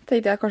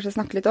tenkte jeg kanskje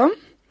snakke litt om.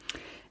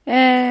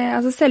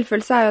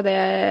 Selvfølelse jo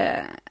det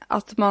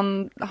at man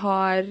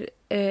har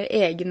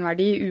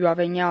egenverdi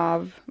uavhengig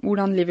av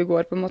hvordan livet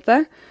går på en måte.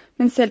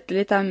 Men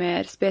selvtillit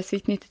mer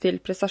spesifikt knyttet til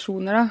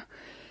prestasjoner da.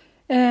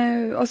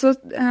 Og så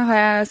har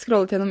jeg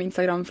scrollet gjennom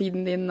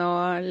Instagram-feeden din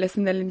og lest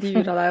en del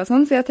intervjuer av deg og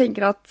sånn, så jeg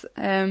tenker at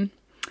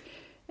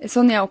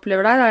sånn jeg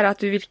opplever deg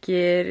at du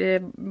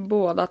virker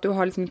både at du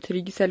har liksom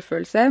trygg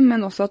selvfølelse,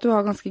 men også at du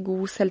har ganske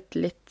god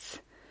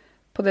selvtillit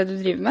på det du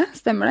driver med.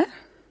 Stemmer det?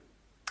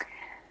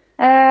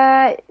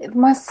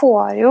 Man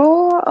får jo,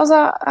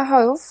 jeg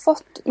har jo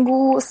fått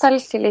god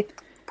selvtillit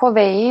på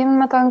veien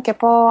med tanke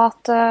på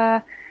at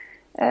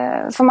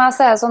for meg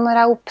så det sånn når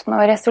jeg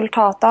oppnår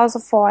resultater, så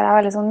får jeg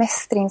veldig sånn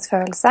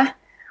mestringsfølelse,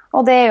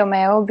 og det jo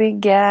med å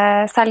bygge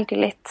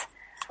selvtillit.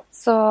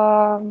 Så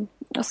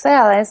det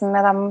liksom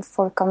med de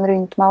folkene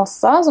rundt meg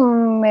også, som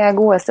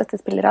gode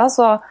støttespillere,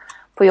 så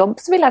på jobb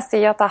så vil jeg si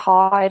at jeg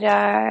har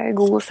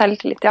god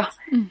selvtillit, ja.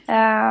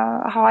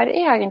 Jeg har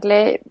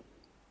egentlig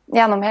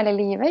gjennom hele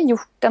livet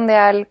gjort en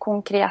del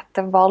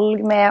konkrete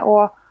valg med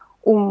å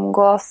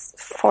omgås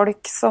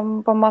folk som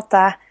på en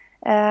måte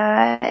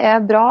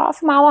bra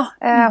for meg da,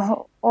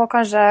 og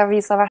kanskje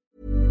vise verden.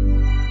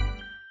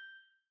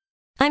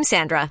 I'm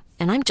Sandra,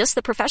 and I'm just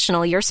the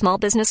professional your small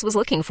business was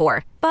looking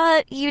for.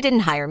 But you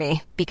didn't hire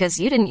me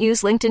because you didn't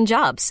use LinkedIn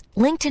Jobs.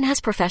 LinkedIn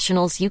has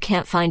professionals you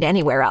can't find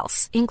anywhere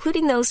else,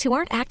 including those who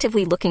aren't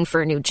actively looking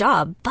for a new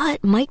job,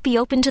 but might be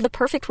open to the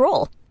perfect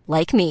role,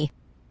 like me.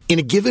 In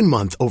a given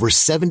month, over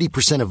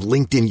 70% of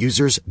LinkedIn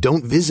users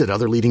don't visit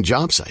other leading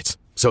job sites.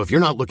 So if you're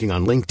not looking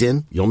on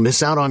LinkedIn, you'll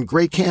miss out on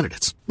great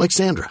candidates like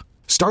Sandra.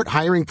 Start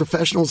hiring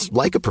professionals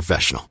like a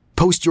professional.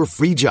 Post your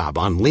free job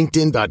on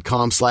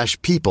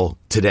linkedin.com/people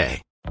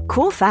today.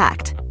 Cool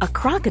fact, a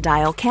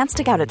crocodile can't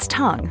stick out its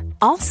tongue.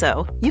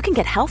 Also, you can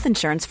get health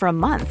insurance for a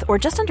month or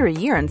just under a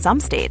year in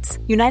some states.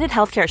 United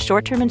Healthcare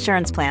short-term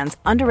insurance plans,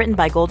 underwritten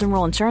by Golden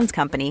Rule Insurance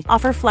Company,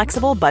 offer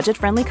flexible,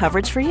 budget-friendly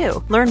coverage for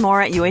you. Learn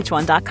more at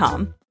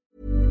uh1.com.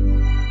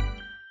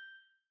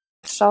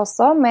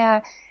 Også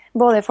med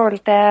både I forhold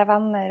til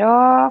venner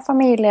og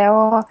familie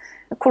og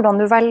hvordan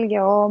du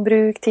velger å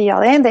bruke tida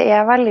di.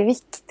 Det veldig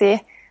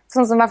viktig,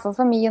 sånn som I hvert fall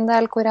for min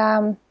del, hvor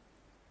jeg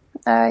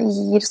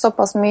gir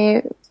såpass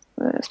mye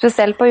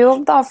spesielt på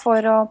jobb da,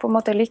 for å på en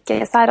måte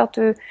lykkes her, at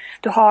du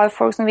har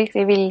folk som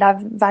virkelig vil deg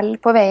vel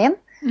på veien.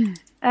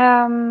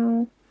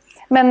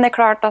 Men det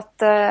klart at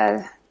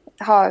jeg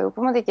har jo på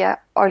en måte ikke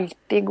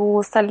alltid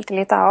god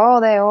selvtillit jeg også,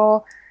 og det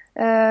jo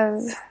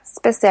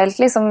spesielt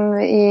liksom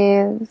I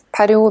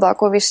perioder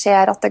hvor vi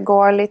ser at det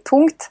går litt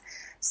tungt,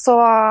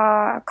 så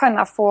kan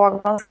jeg få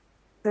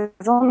ganske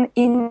sånn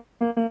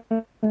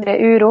indre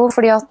uro,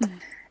 fordi at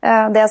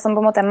det som på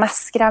en måte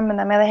mest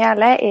skremmende med det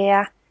hele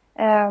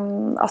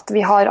at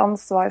vi har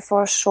ansvar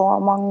for så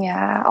mange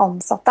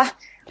ansatte.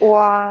 Og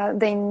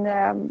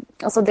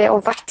altså det å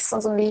vekse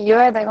sånn som vi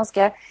gjør,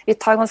 vi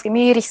tar ganske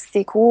mye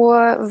risiko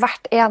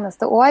hvert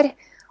eneste år.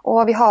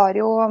 Og vi har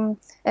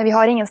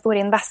ingen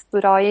store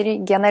investorer I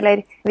ryggen,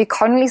 eller vi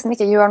kan liksom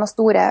ikke gjøre noen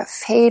store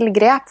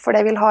feilgrep, for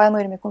det vil ha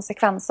enorme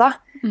konsekvenser.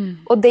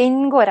 Og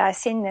den går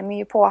jeg kjenner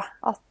mye på,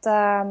 at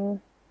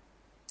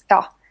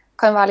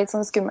kan være litt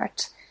sånn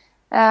skummelt.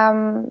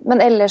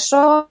 Men ellers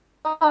så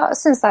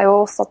synes jeg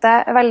jo også at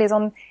det veldig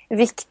sånn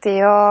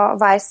viktig å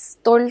være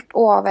stolt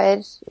over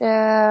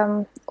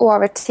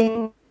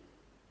ting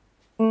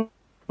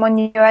man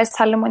gjør,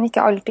 selv om man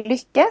ikke alltid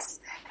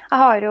lykkes. Jeg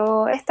har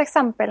jo et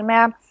eksempel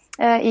med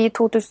I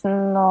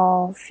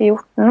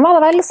 2014 var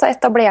det vel, så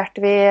etablerte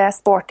vi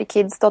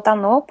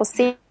sportykids.no på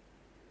Si,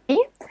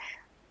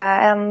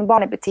 en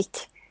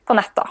barnebutikk på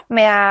nettet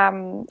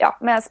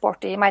med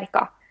sporty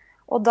merker.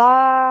 Og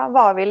da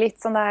var vi litt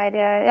sånn der,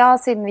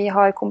 siden vi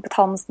har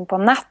kompetansen på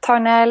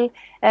netthandel,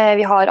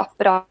 vi har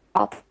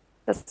apparat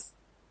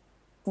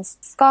som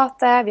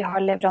skate, vi har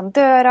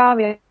leverandører,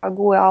 vi har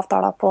gode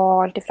avtaler på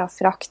alt fra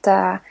frakt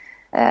til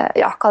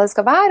hva det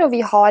skal være, og vi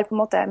har på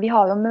en måte, vi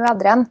har jo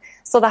mødren,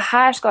 så det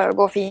her skal jo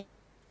gå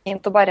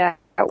fint å bare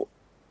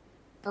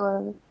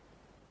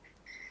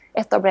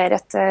etablere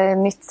et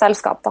nytt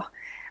selskap da.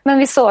 Men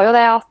vi så jo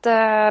det at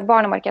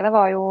barnemarkedet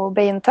var jo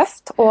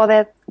beintøft, og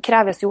det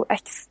kreves jo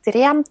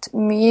ekstremt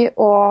mye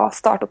å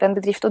starte opp en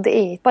bedrift, og det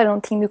ikke bare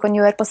noen ting du kan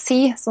gjøre på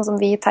Si, sånn som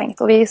vi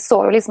tenkte. Og vi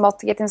så jo liksom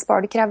at Get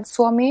Inspired krevde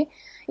så mye,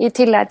 I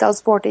tillegg til at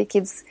Sporty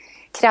Kids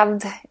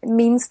krevde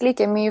minst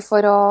like mye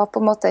for å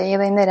på en måte I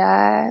den der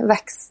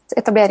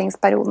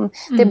etableringsperioden.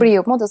 Det blir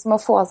jo på en måte som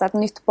å få seg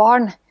et nytt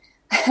barn.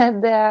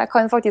 Det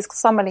kan faktisk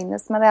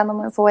sammenlignes med det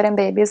når man får en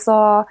baby,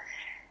 så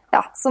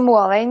må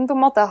den på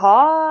en måte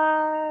ha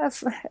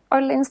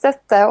all den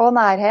støtte og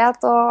nærhet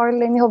og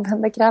all den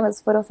jobben det kreves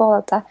for å få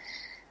det til.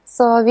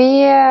 Så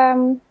vi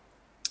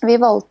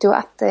valgte jo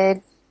etter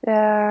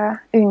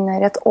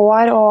under et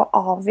år å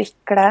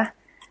avvikle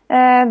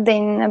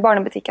den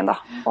barnebutikken da.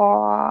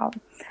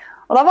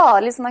 Og da var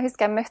det liksom, jeg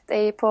husker jeg møtte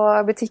ei på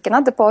butikken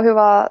etterpå,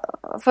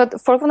 for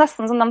folk var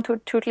nesten som de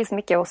turte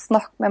liksom ikke å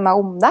snakke med meg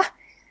om det.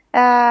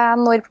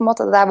 Når på en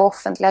måte det var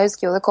offentlig, jeg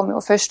husker jo det kom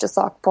jo første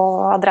sak på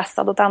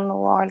adressa.no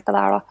og alt det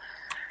der da.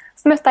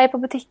 Så møtte jeg på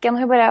butikken, og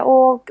hun bare,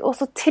 og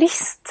så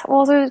trist,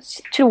 og så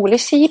utrolig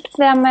kjipt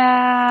det med,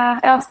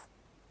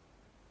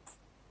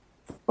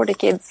 Sporty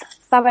Kids.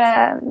 Så jeg bare,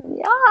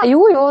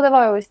 jo, det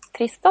var jo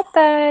trist at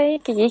det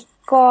ikke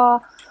gikk, og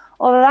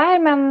det der,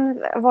 men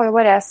jeg var jo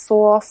bare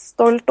så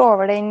stolt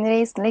over den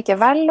reisen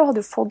likevel, og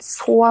hadde jo fått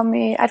så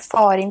mye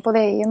erfaring på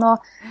veien, og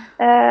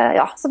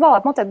så var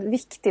det på en måte et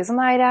viktig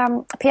sånn her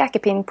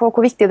pekepinn på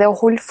hvor viktig det er å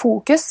holde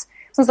fokus.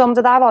 Sånn som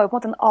det der var jo på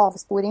en måte en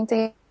avsporing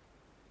til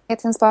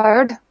Get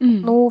Inspired.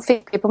 Nå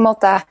fikk vi på en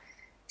måte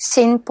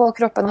kjenne på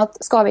kroppen at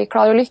skal vi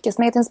klare å lykkes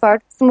med Get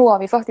Inspired, så må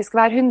vi faktisk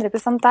være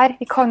 100% der.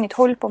 Vi kan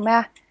ikke holde på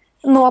med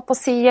noe på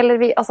Si, eller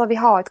vi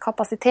har et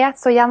kapasitet,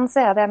 så igjen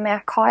så det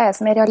med hva det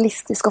som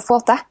realistisk å få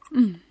til.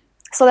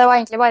 Så det var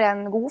egentlig bare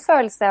en god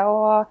følelse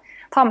å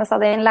ta med seg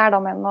den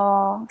lærdommen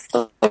og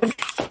stå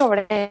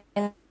over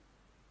den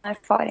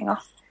erfaringen,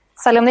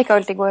 selv om det ikke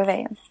alltid går I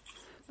veien.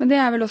 Men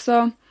det vel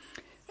også,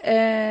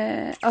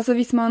 altså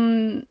hvis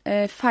man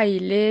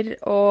feiler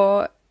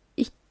og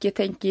ikke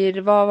tenker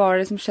hva var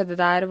det som skjedde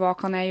der, hva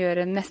kan jeg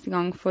gjøre neste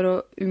gang for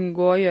å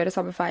unngå å gjøre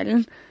samme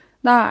feilen,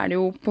 da det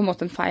jo på en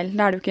måte en feil,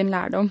 da det jo ikke en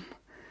lærdom.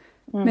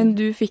 Men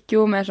du fikk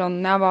jo mer sånn,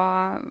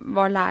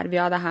 hva lærer vi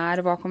av det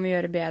her, hva kan vi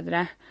gjøre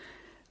bedre?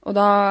 Og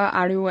da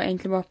det jo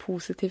egentlig bare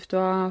positivt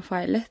å ha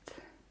feilet.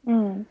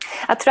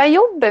 Jeg tror jeg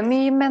jobber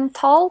mye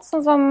mentalt,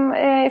 sånn som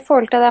I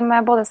forhold til det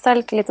med både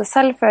selvtillit og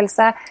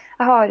selvfølelse.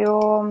 Jeg har jo,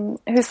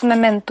 hun som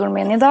mentoren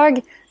min I dag,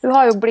 hun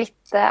har jo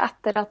blitt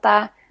etter at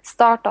jeg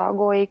startet å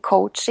gå I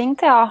coaching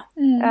til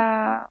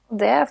henne.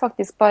 Det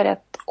faktisk bare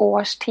et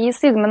års tid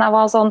siden, men jeg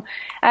var sånn,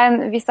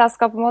 hvis jeg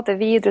skal på en måte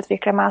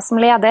videreutvikle meg som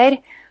leder,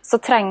 så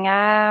trenger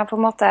jeg på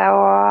en måte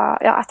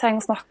jeg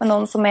trenger å snakke med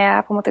noen som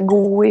på en måte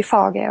god I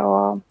faget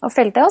og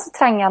feltet, og så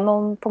trenger jeg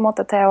noen på en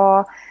måte til å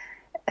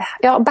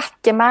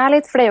backer meg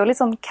litt, for det jo litt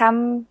sånn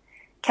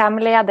hvem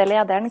leder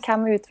lederen,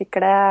 hvem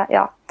utvikler,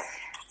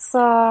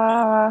 Så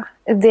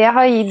det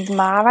har gitt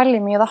meg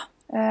veldig mye, da.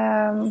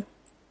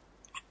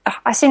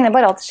 Jeg kjenner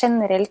bare at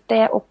generelt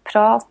det å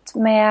prate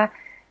med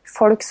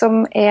folk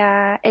som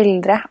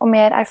eldre og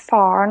mer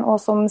erfaren, og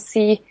som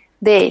sier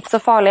det ikke så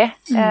farlig.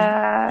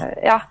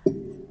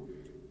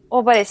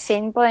 Og bare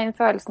kjenne på den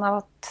følelsen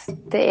av at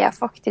det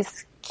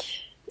faktisk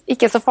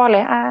ikke så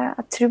farlig.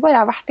 Jeg tror bare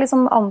jeg har vært litt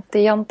sånn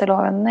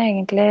anti-janteloven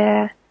egentlig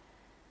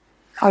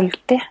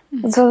alltid.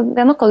 Så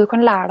det noe du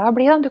kan lære deg å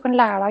bli. Da. Du kan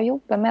lære deg å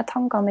jobbe med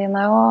tankene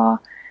dine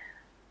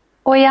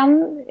og igjen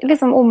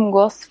liksom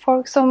omgås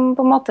folk som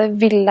på en måte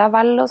vil deg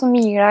vel, og som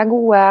gir deg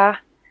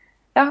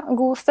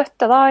god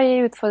støtte da,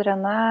 i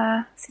utfordrende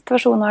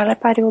situasjoner eller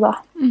perioder.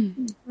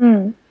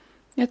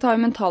 Jeg tar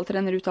jo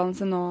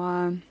mentaltrenerutdannelse nå.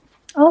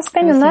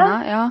 Spennende.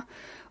 Ja.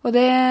 Og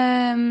det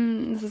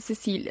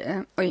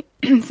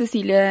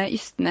Cecilie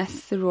Ystnes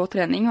rå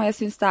trening, og jeg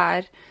synes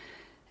det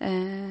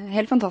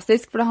helt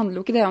fantastisk, for det handler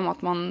jo ikke det om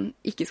at man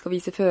ikke skal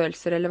vise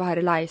følelser eller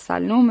være lei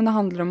seg eller noe, men det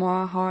handler om å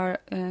ha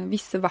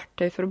visse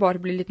verktøy for å bare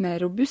bli litt mer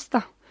robust,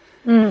 da.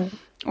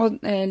 Og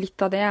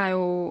litt av det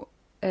jo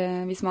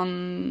hvis man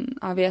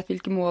vet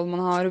hvilke mål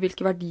man har og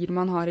hvilke verdier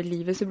man har i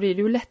livet, så blir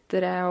det jo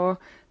lettere å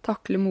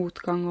takle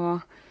motgang og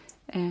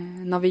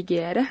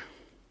navigere.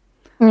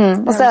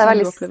 Og så det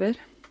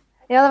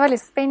er veldig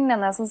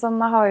spennende, sånn som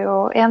jeg har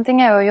jo, en ting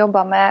jo å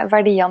jobbe med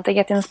verdiene til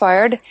Get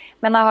Inspired,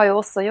 men jeg har jo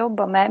også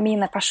jobbet med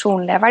mine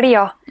personlige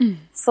verdier.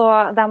 Så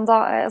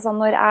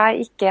når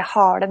jeg ikke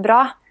har det bra,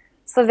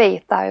 så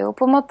vet jeg jo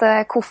på en måte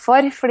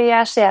hvorfor, fordi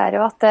jeg ser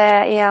jo at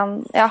det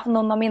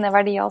noen av mine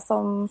verdier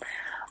som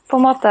på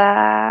en måte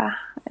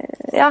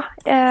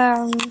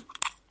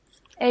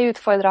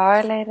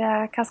utfordret, eller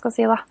hva skal jeg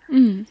si da.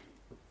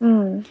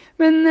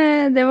 Men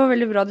det var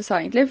veldig bra du sa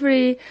egentlig,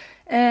 fordi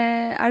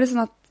det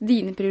sånn at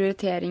dine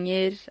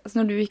prioriteringer, altså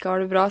når du ikke har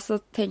det bra, så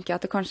tenker jeg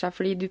at det kanskje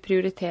fordi du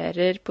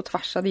prioriterer på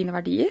tvers av dine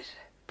verdier,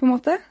 på en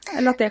måte?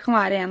 Eller at det kan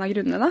være en av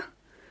grunnene da?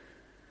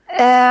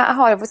 Jeg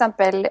har jo for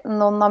eksempel,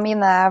 noen av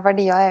mine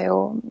verdier jo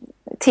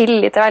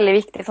tillit veldig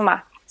viktig for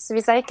meg. Så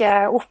hvis jeg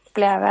ikke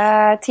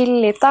opplever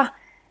tillit da,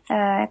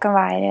 kan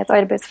være i et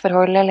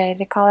arbeidsforhold eller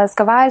hva det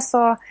skal være,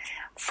 så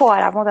får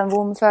jeg på en måte en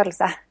vond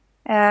følelse.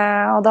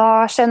 Og da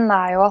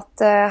skjønner jeg jo at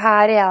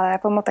her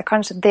det på en måte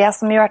kanskje det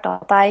som gjør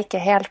at jeg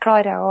ikke helt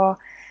klarer å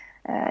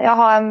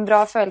ha en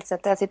bra følelse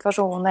til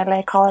situasjonen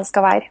eller hva det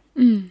skal være.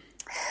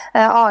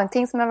 Annen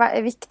ting som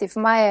viktig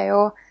for meg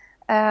jo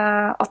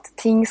at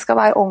ting skal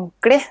være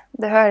ordentlig.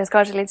 Det høres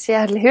kanskje litt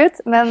kjedelig ut,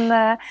 men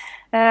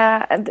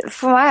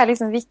for meg det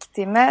liksom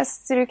viktig med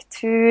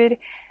struktur,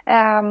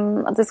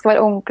 at det skal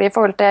være ordentlig i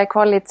forhold til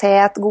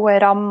kvalitet, gode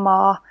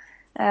rammer,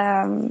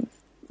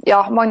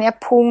 man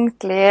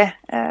punktlig,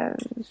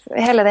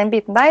 hele den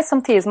biten der,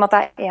 samtidig som at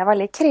jeg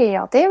veldig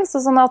kreativ, så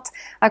sånn at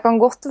jeg kan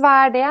godt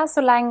være det, så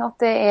lenge at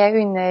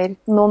det under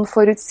noen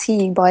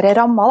forutsigbare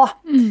rammer, da,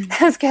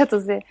 skal jeg til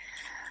å si.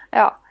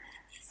 Ja,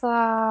 så,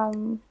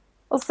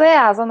 og så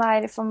jeg sånn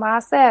her, for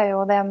meg så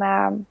jo det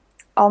med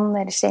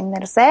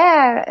anerkjennelse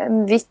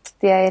en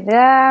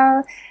viktigere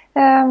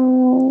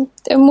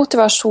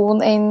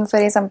motivasjon enn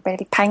for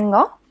eksempel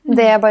penger.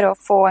 Det bare å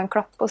få en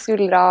klapp på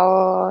skuldra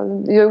og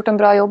du har gjort en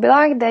bra jobb i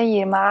dag, det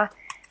gir meg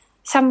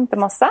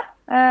kjempemasse.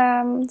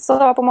 Så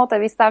da på en måte,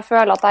 hvis jeg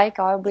føler at jeg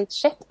ikke har blitt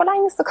sett på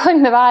lenge, så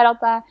kan det være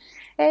at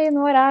nå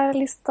har jeg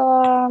lyst til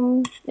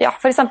å...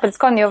 for eksempel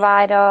så kan det jo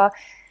være å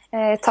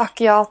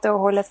takke ja til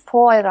å holde et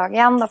foredrag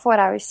igjen. Da får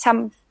jeg jo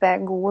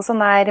kjempegod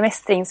sånn her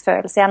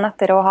mestringsfølelse igjen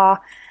etter å ha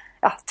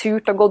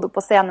turt og gått opp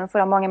på scenen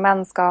foran mange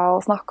mennesker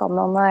og snakket om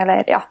noen,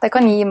 eller det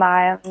kan gi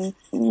meg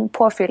en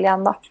påfyll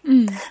igjen da.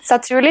 Så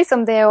jeg tror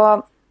liksom det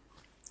å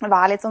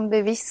være litt sånn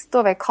bevisst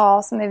over hva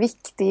som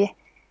viktig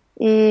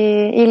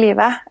i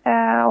livet,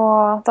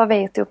 og da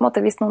vet du på en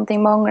måte, hvis noen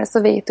ting mangler,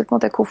 så vet du på en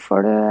måte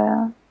hvorfor du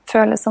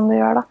føler som du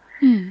gjør da.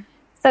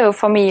 Så jo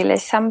familie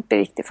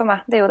kjempeviktig for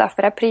meg. Det jo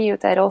derfor jeg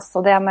prioriterer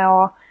også det med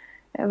å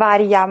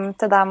være hjem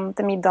til dem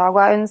til middag,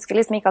 og jeg ønsker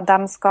liksom ikke at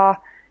de skal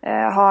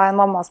ha en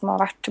mamma som har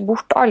vært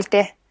bort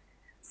alltid.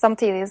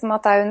 Samtidig som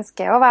at jeg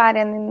ønsker å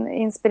være en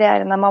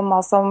inspirerende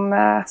mamma som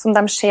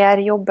de ser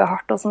jobber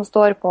hardt og som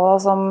står på,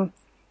 og som,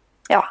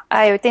 jeg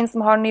jo ikke den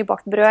som har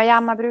nybakt brød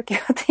hjemme, jeg bruker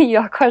jo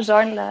tida kanskje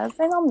annerledes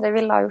enn andre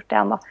ville ha gjort det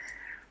igjen da.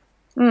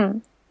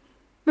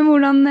 Men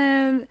hvordan,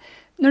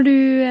 når du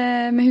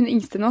med hun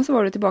yngste nå, så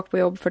var du tilbake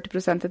på jobb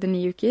 40% etter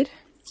 9 uker?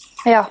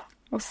 Ja.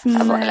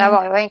 Jeg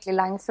var jo egentlig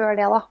lenge før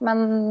det da,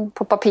 men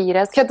på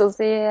papiret skal jeg til å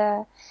si,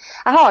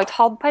 jeg har ikke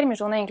hatt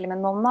permisjon egentlig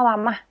med noen av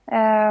dem.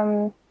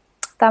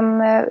 De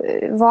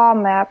var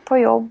med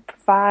på jobb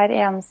hver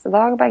eneste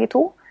dag, begge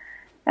to.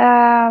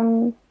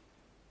 Men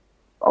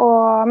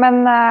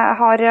hvordan jeg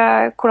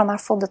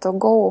har fått det til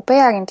å gå opp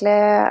egentlig,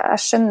 jeg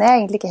skjønner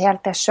egentlig ikke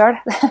helt det selv.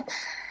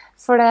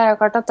 For det jo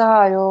klart at det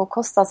har jo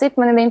kostet sitt,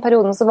 men i den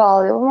perioden så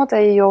var det jo på en måte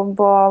jobb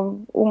og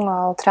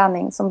unger og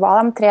trening som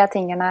var de 3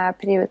 tingene jeg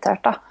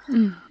prioriterte.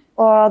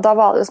 Og da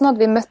var det jo sånn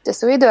at vi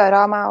møttes jo i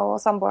døra, meg og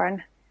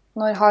samboeren,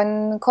 når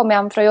han kom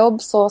hjem fra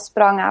jobb, så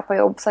sprang jeg på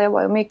jobb. Så jeg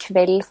jobbet jo mye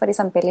kveld, for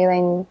eksempel, i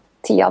den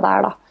tida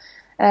der, da.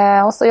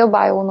 Og så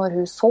jobbet jeg jo når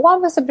hun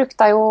sov, så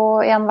brukte jeg jo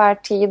enhver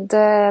tid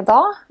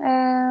da.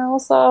 Og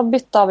så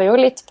bytta vi jo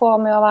litt på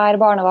med å være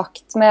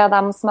barnevakt med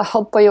dem som jeg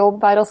hadde på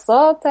jobb her også,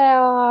 til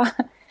å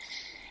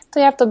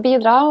hjelpe til å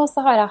bidra. Og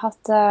så har jeg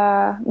hatt,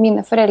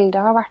 mine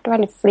foreldre har vært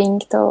veldig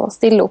flinke til å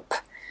stille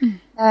opp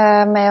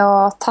med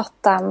å tatt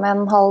dem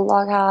en halv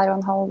dag her og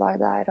en halv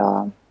dag der.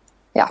 Og,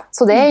 ja.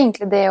 Så det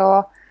egentlig det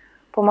å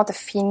på en måte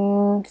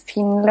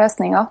finne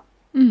løsninger.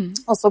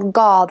 Og så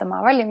ga det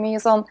meg veldig mye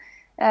sånn,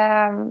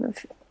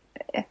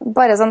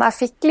 bare sånn, jeg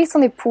fikk litt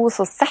sånn i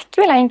pose og sekk,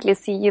 vil jeg egentlig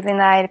si, i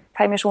den der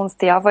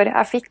permisjonstida, for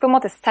jeg fikk på en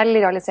måte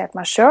selvrealisert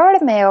meg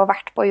selv med å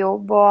vært på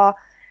jobb, og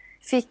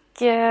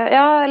fikk,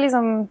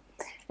 liksom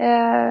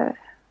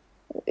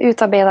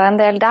utarbeidet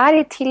en del der,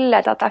 i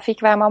tillegg til at jeg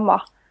fikk være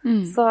mamma.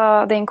 Så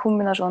den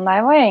kombinasjonen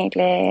der var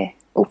egentlig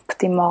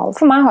optimal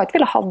for meg. Jeg har ikke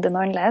villet ha det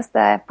noe annerledes.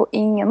 Det er på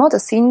ingen måte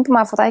synd på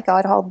meg for at jeg ikke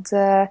har hatt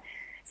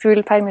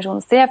full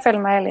permisjonstid. Jeg føler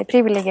meg veldig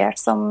privilegert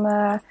som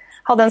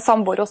hadde en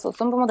samboer også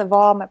som på en måte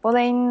var med på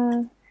den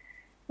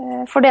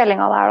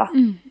fordelingen der, da.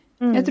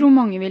 Jeg tror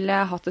mange ville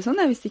hatt det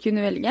sånn, hvis de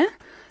kunne velge.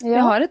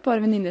 Jeg har et par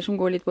venninner som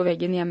går litt på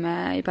veggen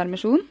hjemme i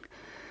permisjon.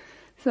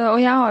 Og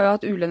jeg har jo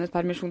hatt ulønnet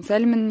permisjon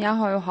selv, men jeg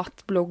har jo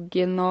hatt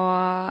bloggen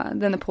og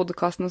denne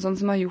podcasten og sånn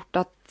som har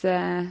gjort at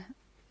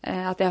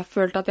jeg har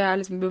følt at jeg har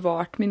liksom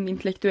bevart min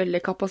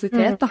intellektuelle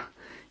kapasitet, da,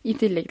 i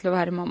tillegg til å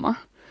være mamma.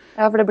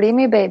 Ja, for det blir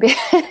mye baby.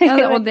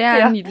 Og det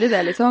er nydelig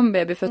det, liksom,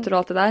 babyføtter og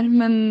alt det der,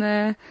 men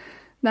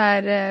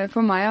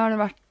for meg har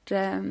det vært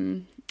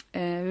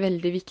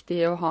veldig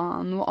viktig å ha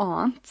noe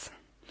annet.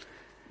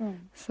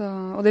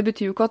 Og det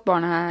betyr jo ikke at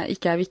barnet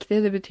ikke er viktig,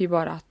 det betyr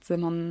bare at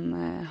man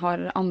har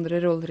andre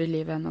roller i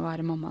livet enn å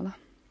være mamma, da.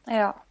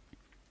 Ja,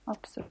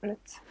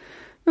 absolutt.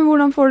 Men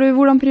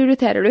hvordan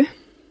prioriterer du?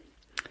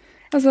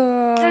 Altså,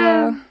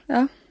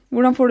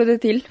 hvordan får du det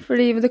til?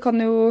 Fordi det kan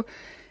jo,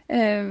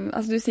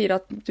 du sier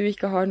at du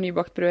ikke har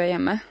nybakt brød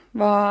hjemme.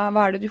 Hva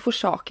er det du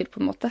forsaker på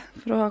en måte,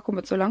 for å ha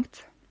kommet så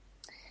langt?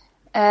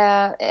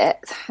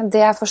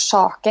 Det jeg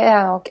forsaker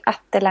er nok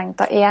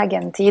etterlengtet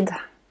egen tid.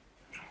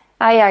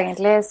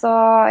 Egentlig så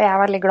er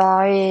jeg veldig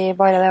glad i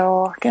bare det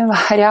å kunne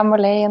være hjemme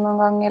alene noen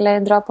gang,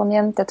 eller dra på en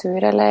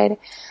jentetur,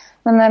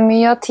 men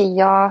mye av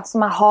tida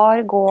som jeg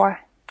har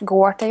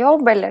går til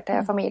jobb eller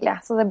til familie.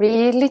 Så det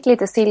blir litt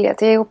lite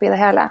Silje-tid oppi det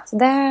hele. Så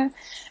det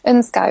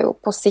ønsker jeg jo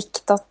på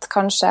sikt at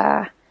kanskje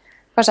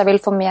jeg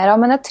vil få mer av,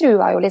 men det tror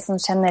jeg jo litt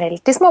sånn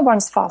generelt i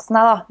småbarnsfasen.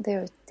 Da. Det er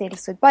jo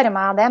tilslutt bare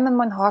meg det, men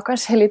man har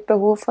kanskje litt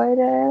behov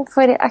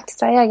for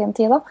ekstra egen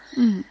tid da.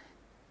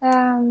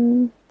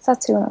 Så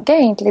jeg tror nok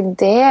egentlig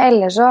det,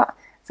 ellers så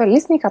føler jeg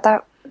liksom ikke at jeg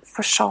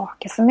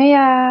forsaker så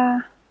mye.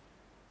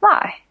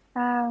 Nei.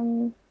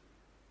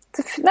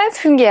 Det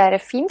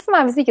fungerer fint for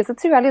meg, hvis ikke så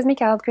tror jeg liksom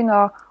ikke jeg hadde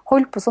kunnet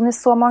holde på sånn i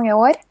så mange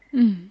år.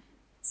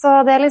 Så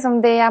det er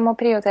liksom det jeg må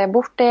prioritere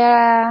bort, det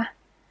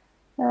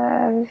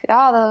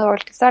hadde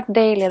alltid vært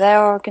deilig det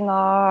å kunne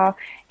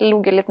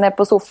ligge litt ned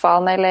på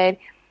sofaen, eller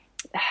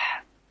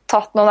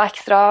tatt noen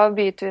ekstra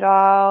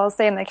byturer og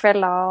sene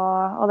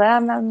kvelder og det,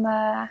 men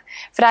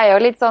for jeg er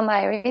jo litt sånn,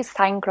 jeg er jo i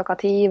seng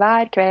 10:00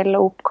 hver kveld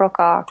og opp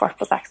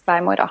 5:15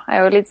 hver morgen. Jeg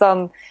er jo litt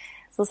sånn,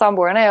 så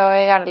samboeren er jo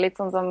gjerne litt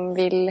sånn som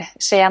vil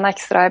se en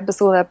ekstra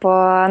episode på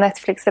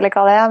Netflix eller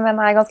hva det er, men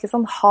jeg er ganske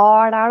sånn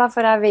hard der da,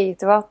 for jeg vet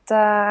jo at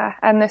jeg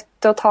er nødt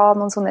til å ta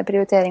noen sånne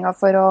prioriteringer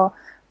for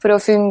å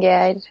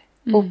fungere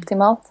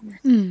optimalt.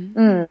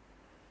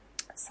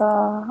 Så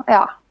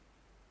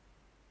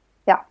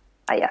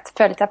jeg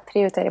føler ikke jeg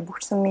prioriterer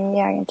bort så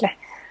mye egentlig.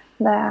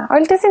 Det er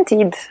alltid sin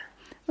tid.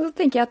 Og så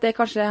tenker jeg at det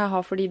kanskje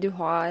har fordi du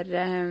har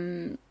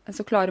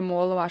så klare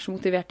mål og er så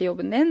motivert i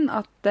jobben din,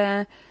 at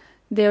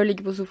det å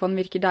ligge på sofaen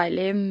virker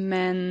deilig,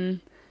 men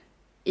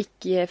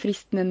ikke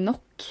fristende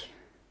nok.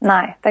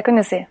 Nei, det kan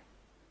du si.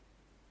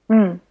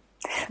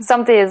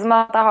 Samtidig som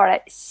at jeg har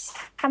det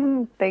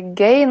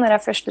kjempegøy når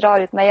jeg først drar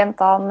ut med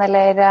jentene,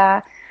 eller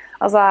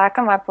jeg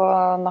kan være på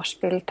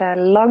nachspiel til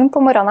langt på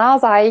morgenen,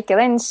 jeg er ikke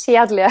den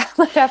kjedelige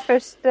når jeg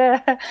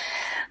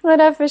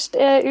først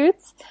er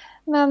ut.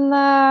 Men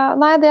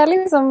nei, det er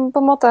liksom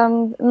på en måte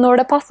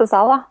når det passer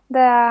seg da.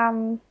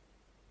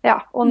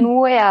 Og nå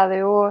er det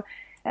jo,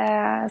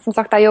 som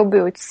sagt, jeg jobber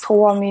jo ikke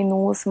så mye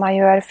nå som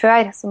jeg gjør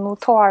før, så nå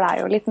tåler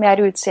jeg jo litt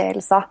mer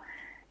utskeielser.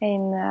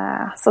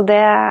 Så det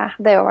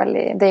er jo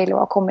veldig deilig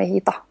å komme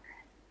hit da.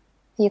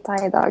 Hit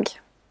her i dag.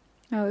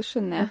 Ja, det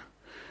skjønner jeg.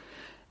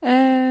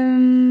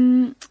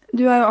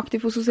 Du er jo aktiv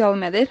på sosiale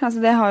medier.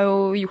 Altså det har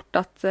jo gjort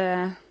at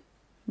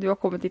du har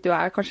kommet dit du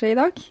er kanskje i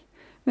dag.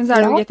 Men så er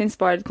det jo Get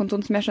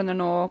Inspired-kontoen som jeg skjønner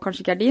nå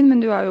kanskje ikke er din, men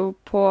du er jo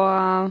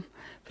for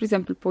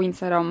eksempel på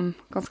Instagram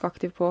ganske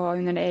aktiv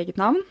under det eget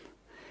navn.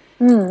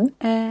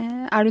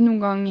 Er du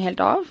noen gang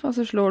helt av?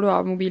 Altså slår du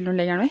av mobilen og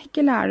legger den vekk,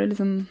 eller er du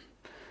liksom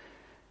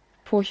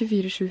på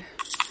 24/7?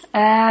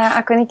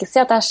 Jeg kan ikke si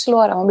at jeg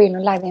slår av mobilen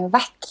og legger den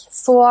vekk.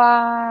 Så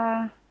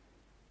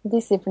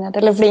disiplinert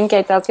eller flink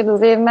er ikke jeg,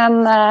 si,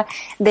 men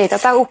det er ikke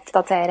at jeg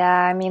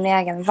oppdaterer min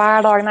egen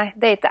hver dag, nei,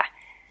 det er ikke det.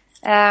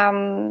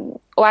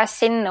 Og jeg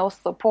kjenner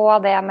også på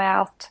det med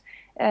at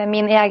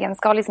min egen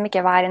skal liksom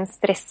ikke være en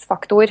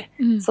stressfaktor.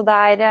 Så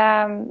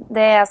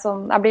det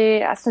sånn,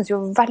 jeg synes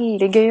jo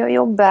veldig gøy å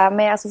jobbe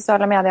med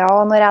sosiale medier,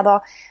 og når jeg da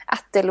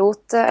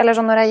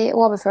når jeg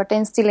overførte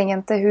den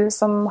stillingen til hun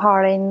som har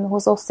den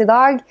hos oss i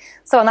dag,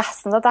 så var det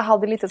nesten at jeg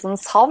hadde litt sånn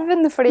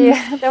savn, fordi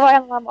det var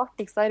en av de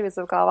artigste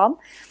arbeidsoppgavene.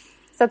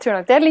 Så jeg tror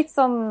nok det litt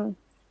sånn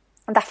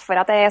derfor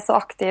at jeg så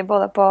aktiv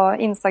både på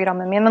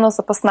Instagrammen min, men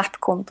også på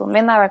Snap-kontoen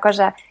min. Jeg vel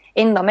kanskje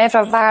enda mer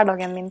fra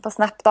hverdagen min på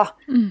Snap da,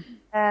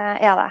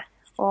 det.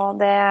 Og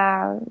det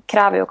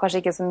krever jo kanskje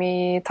ikke så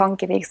mye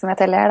tankevirksomhet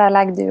heller. Da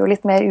legger du jo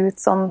litt mer ut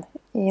sånn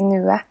i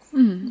nuet.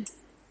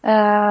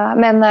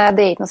 Men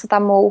det ikke noe sånn at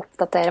jeg må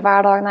oppdatere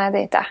hver dag. Nei,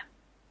 det ikke.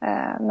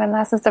 Men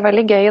jeg synes det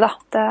veldig gøy, da.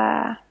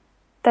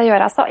 Det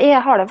gjør jeg. Så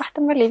har det vært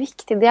en veldig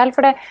viktig del,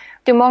 for det er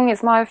jo mange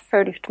som har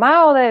fulgt meg,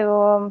 og det jo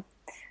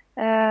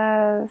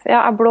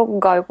jeg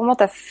blogga jo på en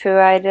måte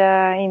før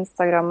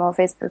Instagram og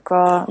Facebook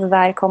og det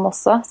der kom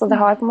også, så det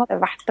har på en måte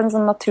vært en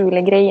sånn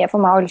naturlig greie for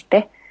meg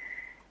alltid.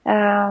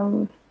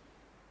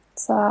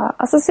 Så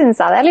altså synes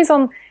jeg det litt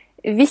sånn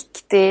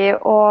viktig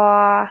å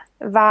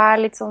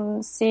være litt sånn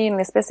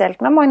synlig, spesielt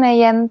når man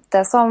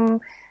jente som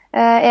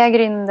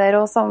gründer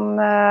og som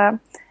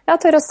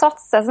tør å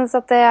satse.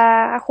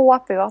 Jeg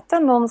håper jo at det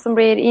noen som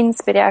blir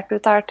inspirert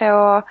ut her til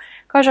å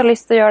kanskje ha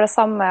lyst til å gjøre det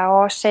samme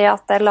og se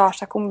at det lar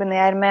seg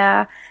kombinere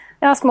med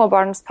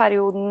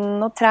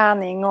småbarnsperioden og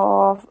trening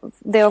og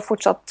det å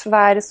fortsatt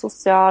være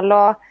sosial.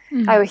 Og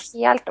jeg er jo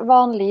helt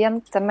vanlig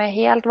jente med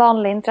helt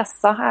vanlige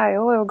interesser. Jeg er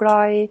jo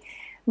glad i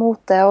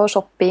mote og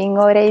shopping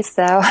og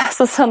reise, og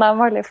sånn de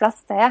aller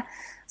fleste er.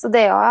 Så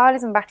det har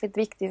liksom vært litt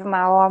viktig for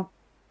meg å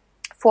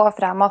få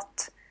frem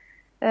at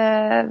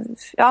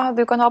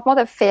du kan ha på en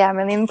måte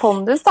feminin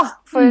pondus da,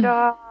 for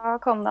å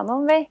komme deg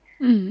noen vei.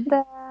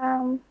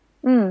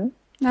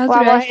 Jeg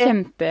tror det er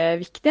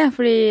kjempeviktig,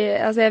 fordi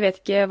altså, jeg vet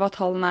ikke hva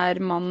tallene er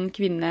mann,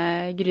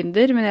 kvinne,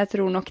 gründer, men jeg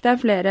tror nok det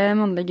er flere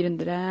mannlige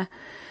gründere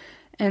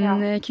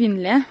enn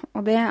kvinnelige,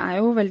 og det er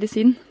jo veldig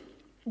synd.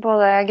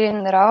 Både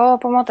gründere og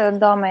på en måte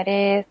damer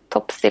i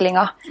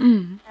toppstillinger.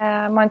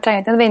 Man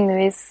trenger ikke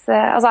nødvendigvis,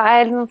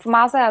 for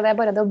meg så er det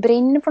bare det å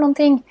brenne for noen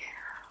ting.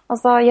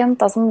 Altså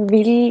jenter som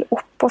vil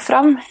opp og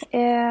frem,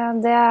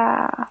 det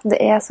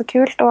er så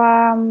kult,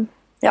 og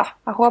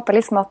jeg håper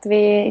liksom at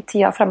vi i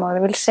tida fremover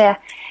vil se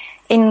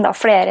enda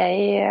flere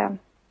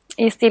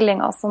i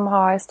stillinger som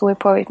har stor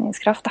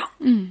påvirkningskraft. Da.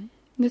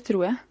 Det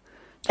tror jeg.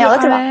 Ja,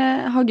 det tror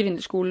jeg. Har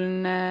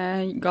gründerskolen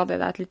ga det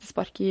deg et lite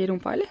spark i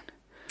rumpa, eller?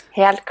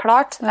 Helt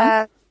klart.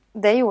 Ja.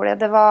 Det gjorde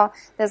det.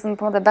 Det som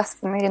på en måte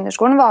beste med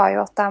gründerskolen var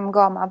jo at de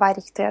ga meg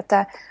verktøy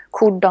til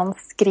hvordan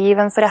skrive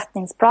en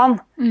forretningsplan.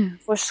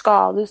 For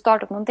skal du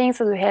starte opp noen ting,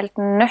 så er du helt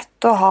nødt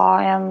til å ha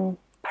en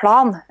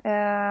plan.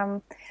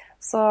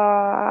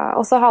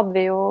 Og så hadde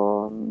vi jo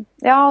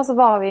så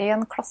var vi i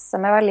en klasse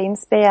med veldig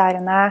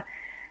inspirerende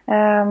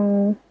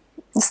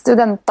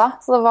studenter,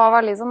 så det var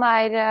veldig sånn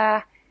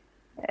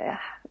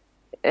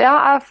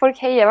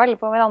folk heier veldig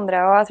på hverandre,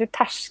 og jeg tror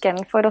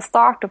terskelen for å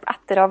starte opp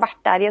etter å ha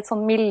vært der i et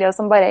sånt miljø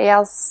som bare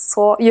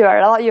så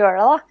gjør det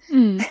da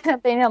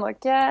den er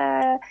nok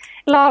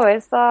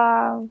lavere, så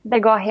det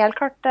ga helt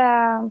klart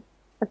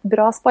et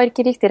bra spark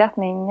i riktig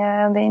retning,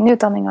 den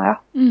utdanningen,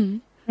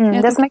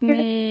 Jeg tok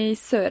den i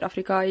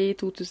Sør-Afrika i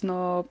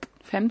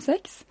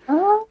 2005-2006.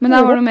 Men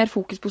der var det mer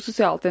fokus på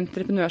sosialt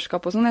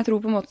entreprenørskap og sånn. Jeg tror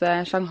på en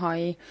måte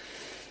Shanghai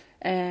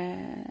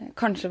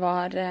kanskje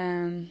var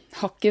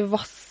hakket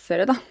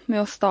vassere da,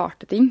 med å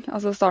starte ting.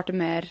 Altså starte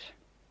mer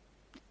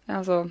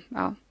Jeg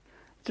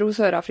tror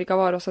Sør-Afrika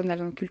var også en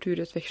del sånn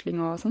kulturutveksling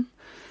og sånn.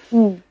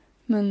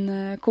 Men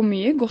kom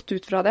mye godt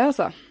ut fra det,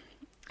 altså.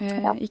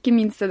 Ikke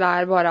minst det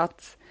der bare at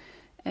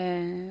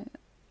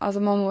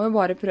man må jo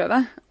bare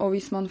prøve, og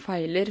hvis man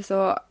feiler,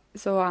 så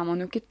er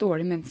man jo ikke et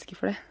dårlig menneske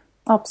for det.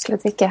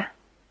 Absolutt ikke.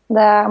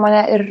 Man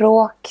er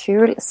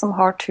råkul som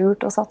har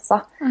turt å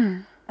satse.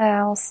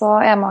 Og så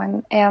er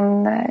man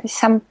en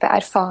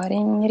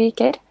kjempeerfaring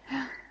rikere.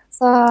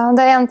 Så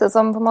det eneste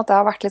som på en måte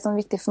har vært litt sånn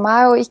viktig for meg,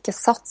 er å ikke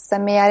satse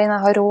mer enn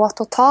jeg har råd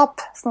til å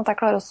tape, sånn at jeg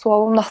klarer å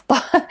sove om natta.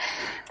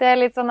 Det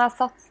er litt sånn, jeg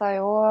satset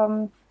jo...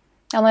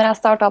 når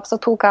jeg startet opp, så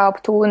tok jeg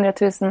opp 200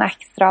 000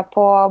 ekstra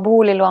på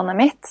boliglånet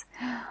mitt.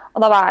 Og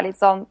da var jeg litt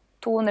sånn,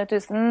 200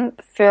 000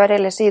 før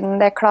eller siden,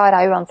 det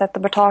klarer jeg uansett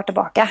å betale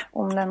tilbake.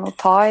 Om det nå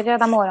tar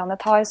de årene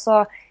det tar,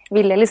 så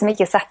vil jeg liksom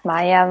ikke sette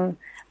meg i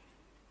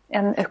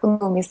en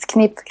økonomisk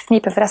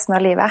knipe for resten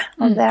av livet.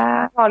 Og det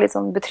var litt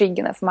sånn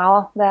betryggende for meg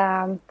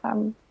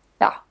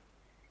da.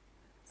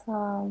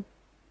 Hvem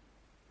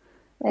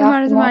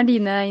er det som er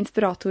dine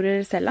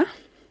inspiratorer selv da?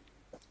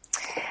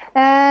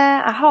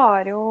 Jeg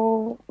har jo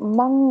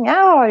mange.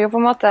 Jeg har jo på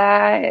en måte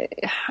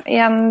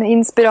en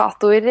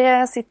inspirator.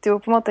 Jeg sitter jo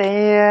på en måte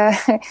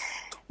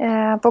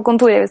på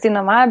kontoret ved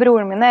siden av meg.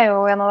 Broren min er jo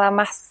en av de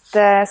mest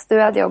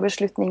stødige og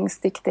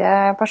beslutningsdyktige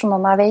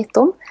personene jeg vet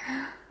om.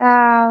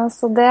 Og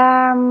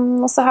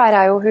så har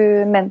jeg jo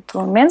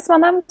mentoren min, som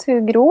jeg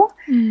nevnte, Gro,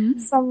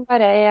 som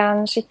bare er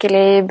en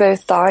skikkelig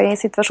bauta i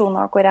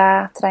situasjoner hvor jeg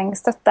trenger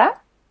støtte.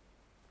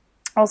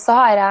 Og så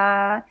har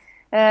jeg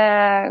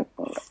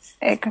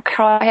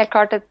helt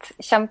klart et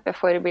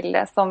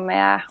kjempeforbilde som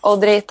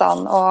Odd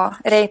Reitan og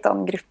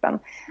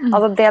Reitan-gruppen.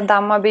 Altså det de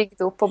har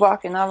bygd opp på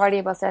bakgrunn av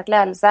verdibasert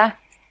ledelse,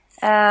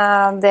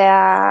 det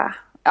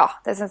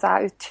synes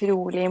jeg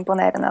utrolig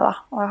imponerende da.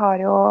 Og jeg har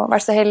jo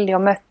vært så heldig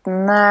å møte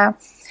den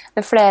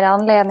ved flere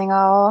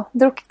anledninger og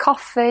drukket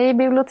kaffe i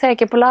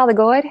biblioteket på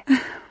Ladegård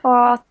og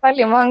hatt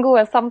veldig mange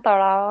gode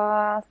samtaler,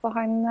 og så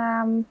han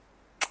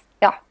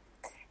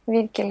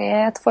virkelig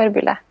et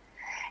forbilde.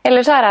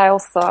 Ellers har jeg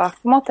også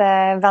på en måte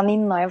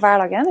venninner i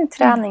hverdagen, en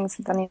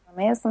treningsvenninna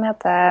mi som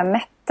heter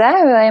Mette.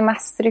 Hun den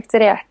mest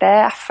strukturerte,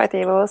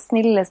 effektive og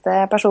snilleste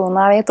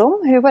personen jeg vet om.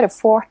 Hun bare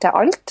får til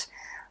alt.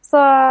 Så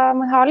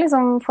man har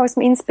liksom folk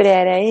som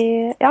inspirerer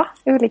i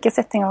ulike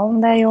settinger, om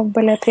det jobb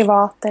eller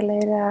privat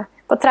eller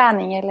på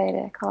trening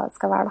eller hva det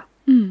skal være da.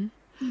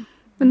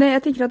 Men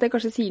jeg tenker at det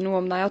kanskje sier noe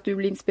om deg, at du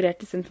blir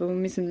inspirert i stedet for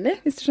misunnelig,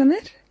 hvis du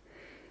skjønner?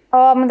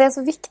 Ja, men det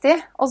så viktig.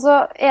 Og så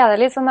det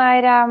litt sånn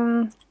der,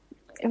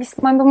 hvis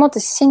man på en måte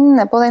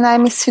kjenner på den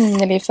der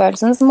misunnelige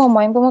følelsen, så må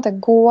man på en måte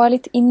gå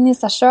litt inn i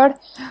seg selv,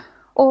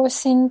 og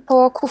kjenne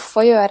på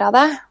hvorfor gjør jeg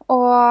det,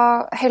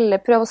 og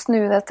heller prøve å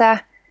snu det til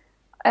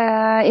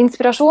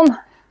inspirasjon,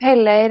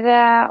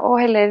 og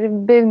heller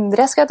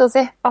beundre, skal jeg til å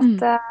si.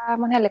 At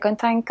man heller kan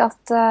tenke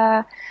at,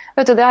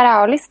 vet du, det har jeg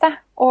jo lyst til,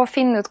 og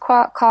finne ut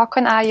hva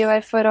kan jeg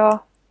gjøre for å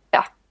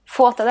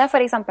få til det, for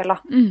eksempel.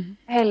 Da.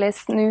 Heller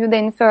snu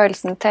den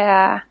følelsen til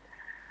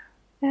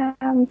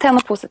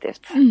noe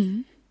positivt.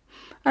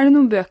 Er det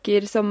noen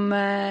bøker som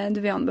du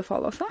vil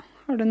anbefale også?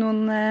 Har du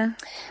noen...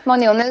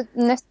 Man er jo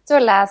nødt til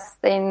å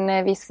lese den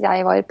 «Hvis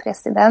jeg var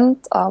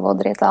president» av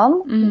Odd Reitan.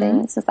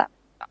 Den synes jeg.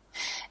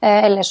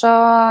 Ellers så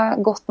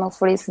 «Godt nok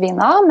for de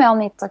svina» med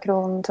Anita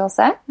Krohn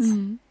Traaseth.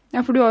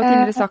 Ja, for du har jo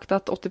tidligere sagt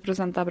at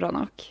 80% er bra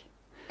nok.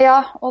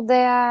 Ja, og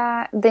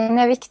den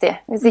er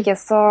viktig. Hvis ikke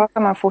så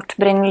kan man fort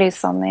brenne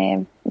lysene i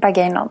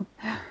begge endene.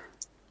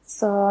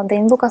 Så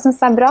den boka synes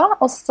jeg er bra.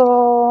 Og så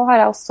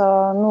har jeg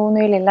også nå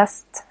nylig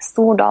lest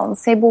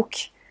Stordalens bok.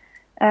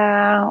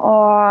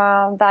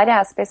 Og der er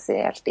jeg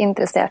spesielt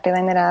interessert i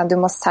den der «du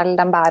må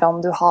selge de bærene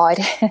du har».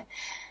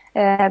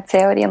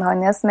 Teorien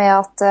hans med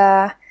at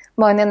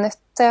man er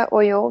nødt til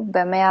å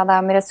jobbe med de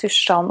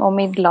ressursene og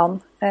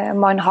midlene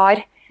man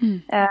har.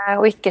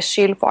 Og ikke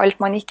skyld på alt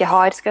man ikke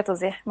har, skal jeg til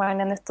å si.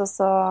 Man er nødt til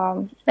å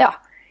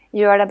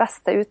gjøre det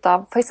beste ut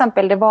av for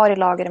eksempel det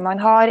varelageret man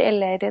har,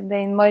 eller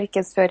den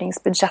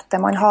markedsføringsbudsjettet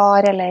man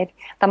har, eller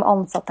de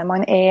ansatte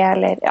man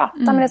eller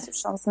de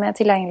ressursene som er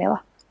tilgjengelige da.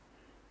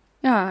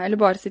 Ja, eller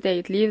bare sitt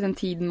eget liv, den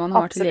tiden man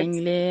har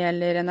tilgjengelig,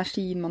 eller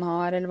energien man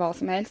har, eller hva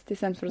som helst, i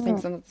stedet for å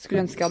tenke sånn at du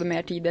skulle ønske jeg hadde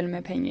mer tid eller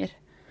mer penger.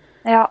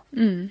 Ja.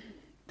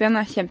 Den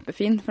er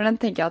kjempefin, for den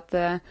tenker jeg at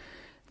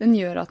den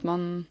gjør at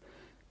man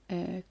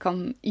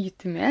kan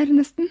yte mer,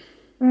 nesten.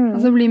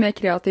 Altså bli mer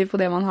kreativ på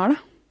det man har, da.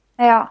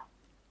 Ja,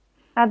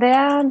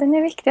 den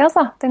er viktig,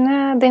 altså.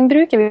 Den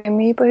bruker vi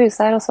mye på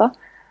huset her også.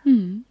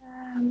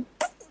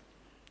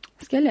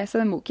 Skal jeg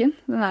lese den boken?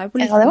 Den er jo på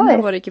listen, jeg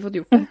har bare ikke fått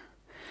gjort det.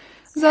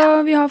 Så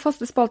vi har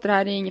faste spalter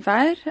her i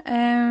Ingefær.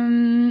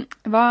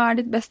 Hva er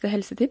ditt beste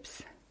helsetips?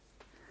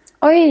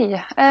 Oi,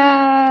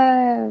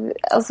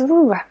 altså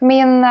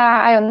min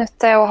er jo nødt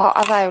til å ha,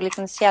 altså jeg er jo litt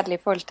sånn kjedelig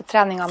i forhold til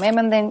treningen min,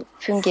 men den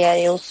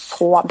fungerer jo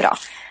så bra.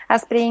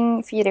 Jeg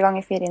springer 4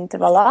 ganger 4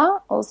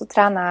 intervaller, og så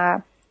trener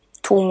jeg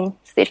tung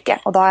styrke,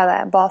 og da er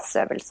det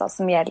baseøvelser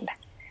som gjelder.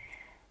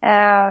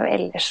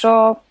 Ellers så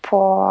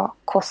på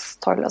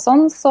kosthold og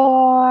sånn, så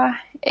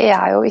er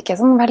jeg jo ikke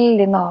sånn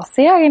veldig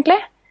nazi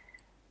egentlig.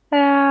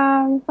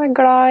 Jeg er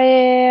glad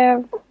i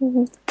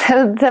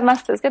det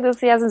meste, skal jeg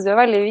si. Jeg synes det er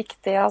veldig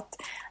viktig at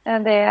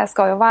det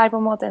skal jo være på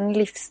en måte en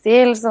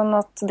livsstil, sånn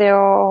at det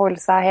å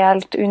holde seg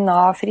helt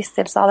unna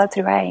fristelser, det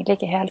tror jeg egentlig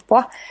ikke helt på.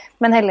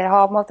 Men heller ha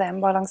på en måte en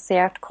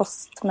balansert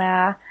kost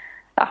med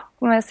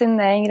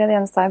sunne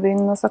ingredienser i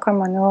bunnen, og så kan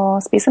man jo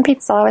spise en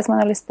pizza hvis man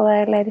har lyst på det,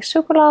 eller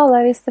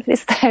sjokolade hvis det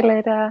frister,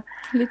 eller...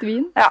 Litt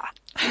vin? Ja,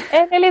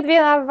 eller litt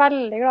vin. Jeg er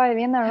veldig glad i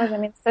vin, det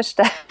er min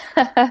største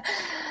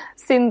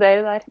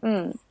synder der.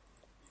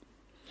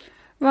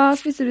 Hva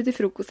spiser du til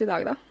frokost i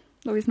dag da,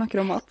 når vi snakker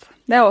om mat?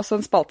 Det er også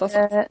en spalte,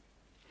 altså.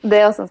 Det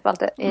er også en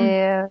spalte.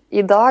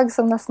 I dag,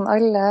 som nesten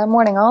alle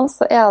morgener,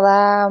 så er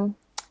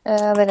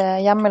det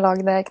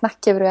hjemmelagde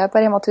knekkebrødet på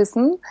Rema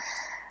 1000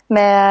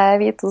 med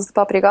hvitost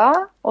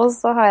paprika, og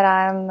så har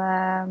jeg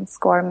en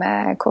skål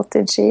med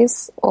cottage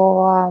cheese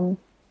og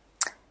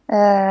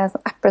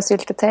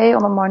eplesyltetøy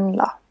og noen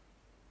mandler.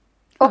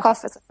 Og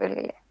kaffe,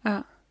 selvfølgelig.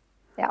 Ja.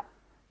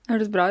 Det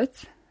høres bra ut.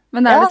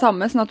 Men det er det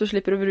samme, sånn at du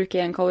slipper å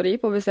bruke 1 kalori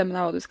på å bestemme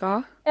deg hva du skal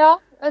ha?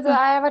 Ja, vet du,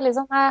 jeg er veldig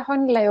sånn, jeg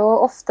handler jo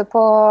ofte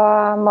på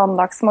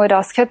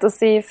mandagsmorgen, skal jeg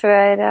si,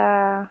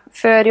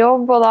 før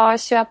jobb, og da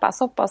kjøper jeg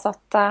såpass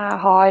at jeg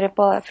har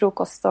både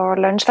frokost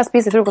og lunsj. Jeg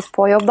spiser frokost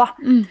på jobb da.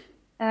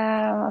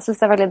 Jeg synes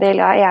det er veldig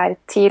deilig, jeg er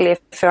tidlig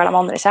før de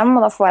andre kommer,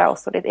 og da får jeg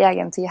også litt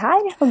egentid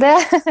her, og det,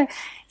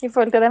 i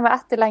forhold til det med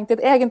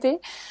etterlengtet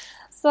egentid.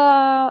 Så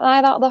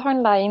nei, da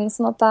handler jeg inn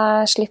sånn at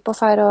jeg slipper å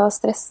fære og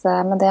stresse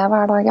med det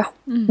hver dag, ja.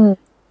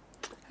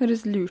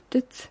 Høres lurt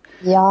ut.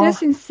 Ja. Jeg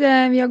synes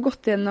vi har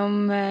gått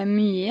gjennom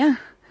mye.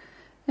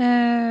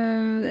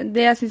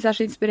 Det jeg synes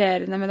så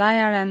inspirerende med deg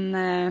den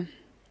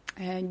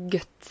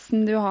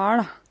gutsen du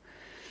har, da.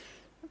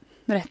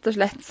 Rett og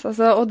slett.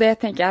 Altså, og det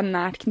tenker jeg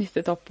nært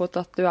knyttet opp mot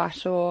at du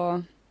så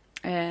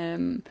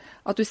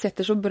at du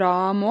setter så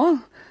bra mål,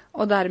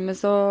 og dermed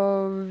så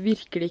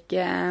virker det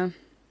ikke,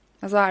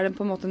 altså det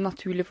på en måte en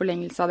naturlig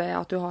forlengelse av det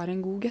at du har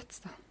en god guts,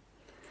 da.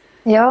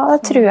 Ja,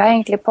 det tror jeg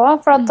egentlig på,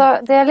 for at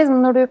det liksom,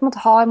 når du på en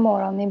måte har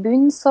målene i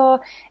bunn, så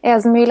det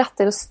så mye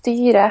lettere å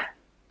styre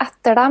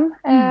etter dem.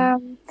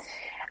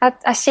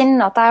 Jeg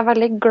kjenner at jeg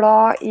veldig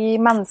glad i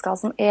mennesker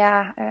som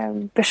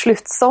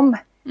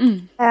besluttsomme.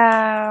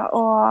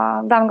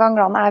 Og de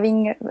gangene jeg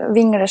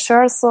vingler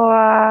selv, så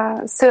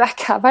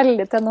søker jeg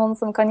veldig til noen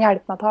som kan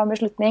hjelpe meg til å ha en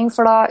beslutning,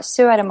 for da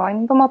kjører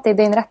man på en måte i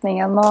den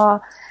retningen,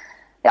 og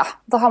ja,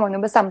 da har man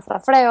jo bestemt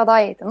seg for det, og da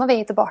det ikke noe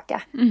vei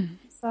tilbake.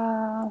 Så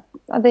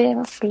det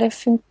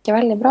funker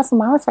veldig bra for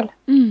meg i hvert fall.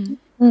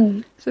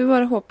 Så vi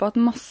bare håper at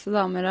masse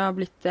damer har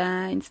blitt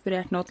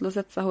inspirert nå til å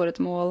sette seg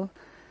håret mål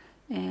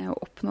og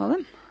oppnå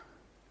dem.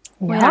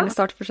 Og gjerne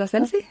starte for seg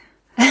selv, si.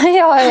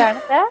 Ja,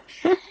 gjerne det.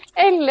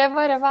 Eller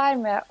bare være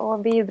med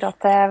og bidra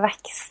til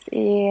vekst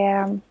i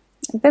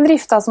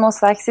bedrifter som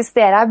også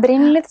eksisterer. Jeg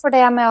brenner litt for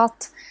det med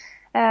at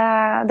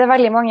det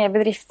veldig mange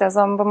bedrifter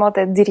som på en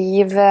måte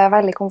driver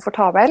veldig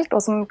komfortabelt,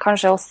 og som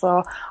kanskje også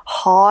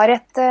har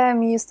et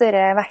mye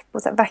større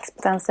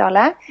vekstpotensial.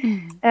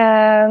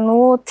 Nå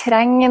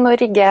trenger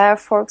Norge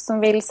folk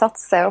som vil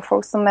satse, og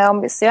folk som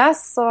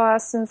ambisiøse, så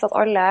jeg synes at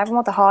alle på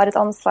en måte har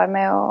et ansvar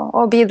med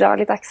å bidra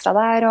litt ekstra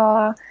der,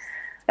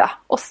 og ja,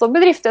 også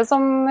bedrifter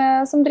som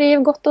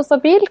driver godt og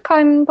stabilt,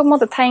 kan på en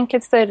måte tenke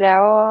litt større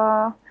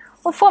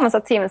og få med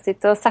seg teamet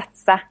sitt til å sette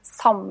seg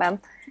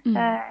sammen.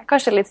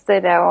 Kanskje litt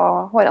større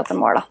og hårete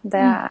mål, da.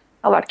 Det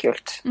hadde vært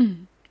kult.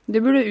 Du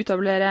burde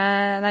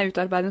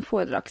utarbeide en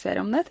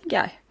foredragsserie om det, tenker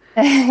jeg.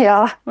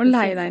 Ja. Og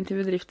leie deg inn til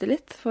bedrifter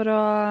litt, for å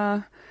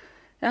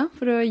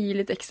gi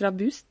litt ekstra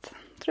boost.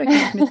 Tror jeg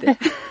ikke det nyttig.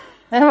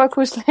 Det var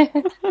koselig.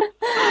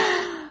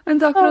 Men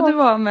takk for at du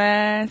var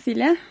med,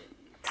 Silje.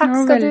 Takk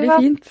skal du ha. Det var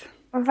veldig fint.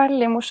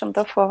 Veldig morsomt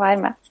å få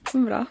være med.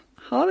 Så bra.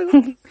 Ha det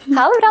godt.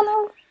 Ha det bra nå.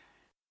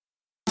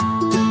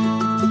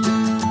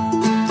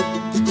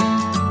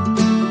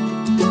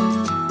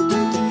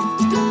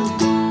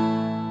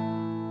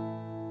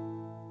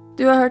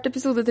 Du har hørt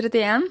episode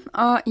 31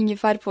 av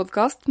Ingefær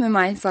podcast med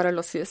meg, Sara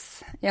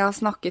Lossius. Jeg har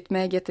snakket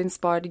med Get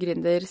Inspired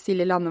gründer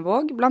Silje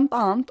Landevåg, blant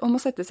annet om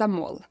å sette seg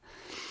mål.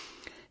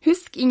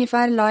 Husk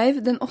Ingefær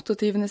live den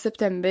 28.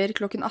 september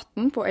klokken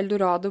 18 på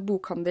Eldorado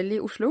bokhandel i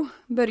Oslo.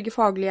 Børge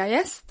Fagli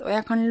gjest, og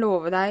jeg kan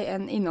love deg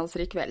en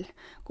innholdsrik kveld.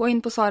 Gå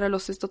inn på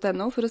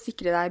saralossius.no for å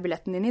sikre deg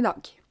billetten din i dag.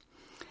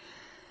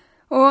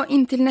 Og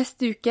inntil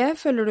neste uke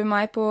følger du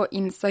meg på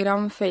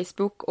Instagram,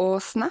 Facebook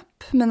og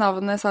Snap med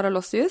navnet Sara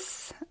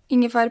Lossius.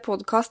 Ingefær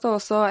podcast har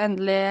også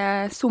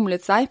endelig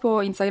somlet seg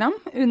på Instagram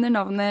under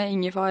navnet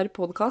Ingefær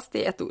podcast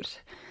i ett ord.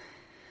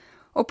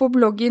 Og på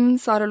bloggen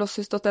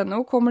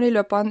saralossius.no kommer det i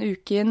løpet av en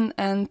uke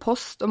en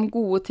post om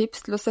gode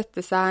tips til å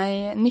sette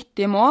seg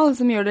nyttige mål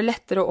som gjør det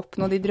lettere å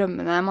oppnå de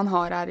drømmene man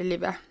har her i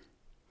livet.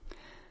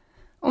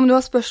 Om du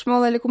har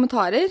spørsmål eller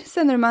kommentarer,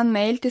 sender du meg en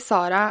mail til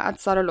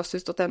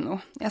sara@saralossius.no.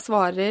 Jeg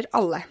svarer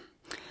alle.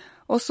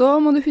 Og så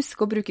må du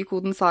huske å bruke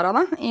koden SARA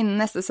da,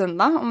 innen neste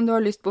søndag om du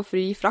har lyst på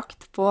fri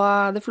frakt på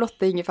det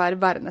flotte Ingefær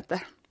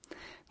bærenettet.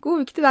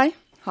 God uke til deg.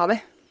 Ha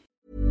det.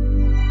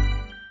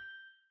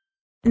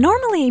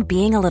 Normally,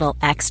 being a little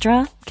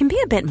extra can be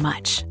a bit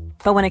much.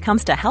 But when it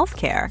comes to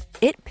healthcare,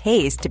 it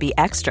pays to be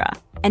extra.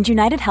 And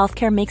United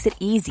Healthcare makes it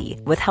easy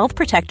with Health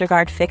Protector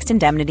Guard fixed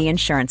indemnity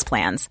insurance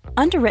plans.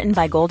 Underwritten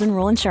by Golden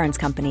Rule Insurance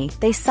Company,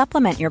 they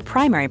supplement your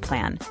primary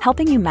plan,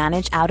 helping you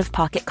manage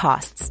out-of-pocket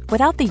costs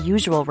without the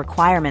usual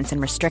requirements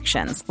and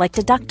restrictions like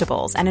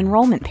deductibles and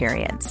enrollment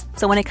periods.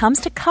 So when it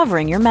comes to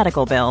covering your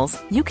medical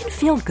bills, you can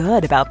feel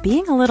good about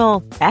being a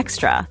little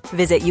extra.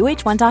 Visit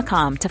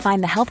uh1.com to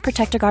find the Health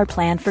Protector Guard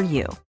plan for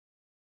you.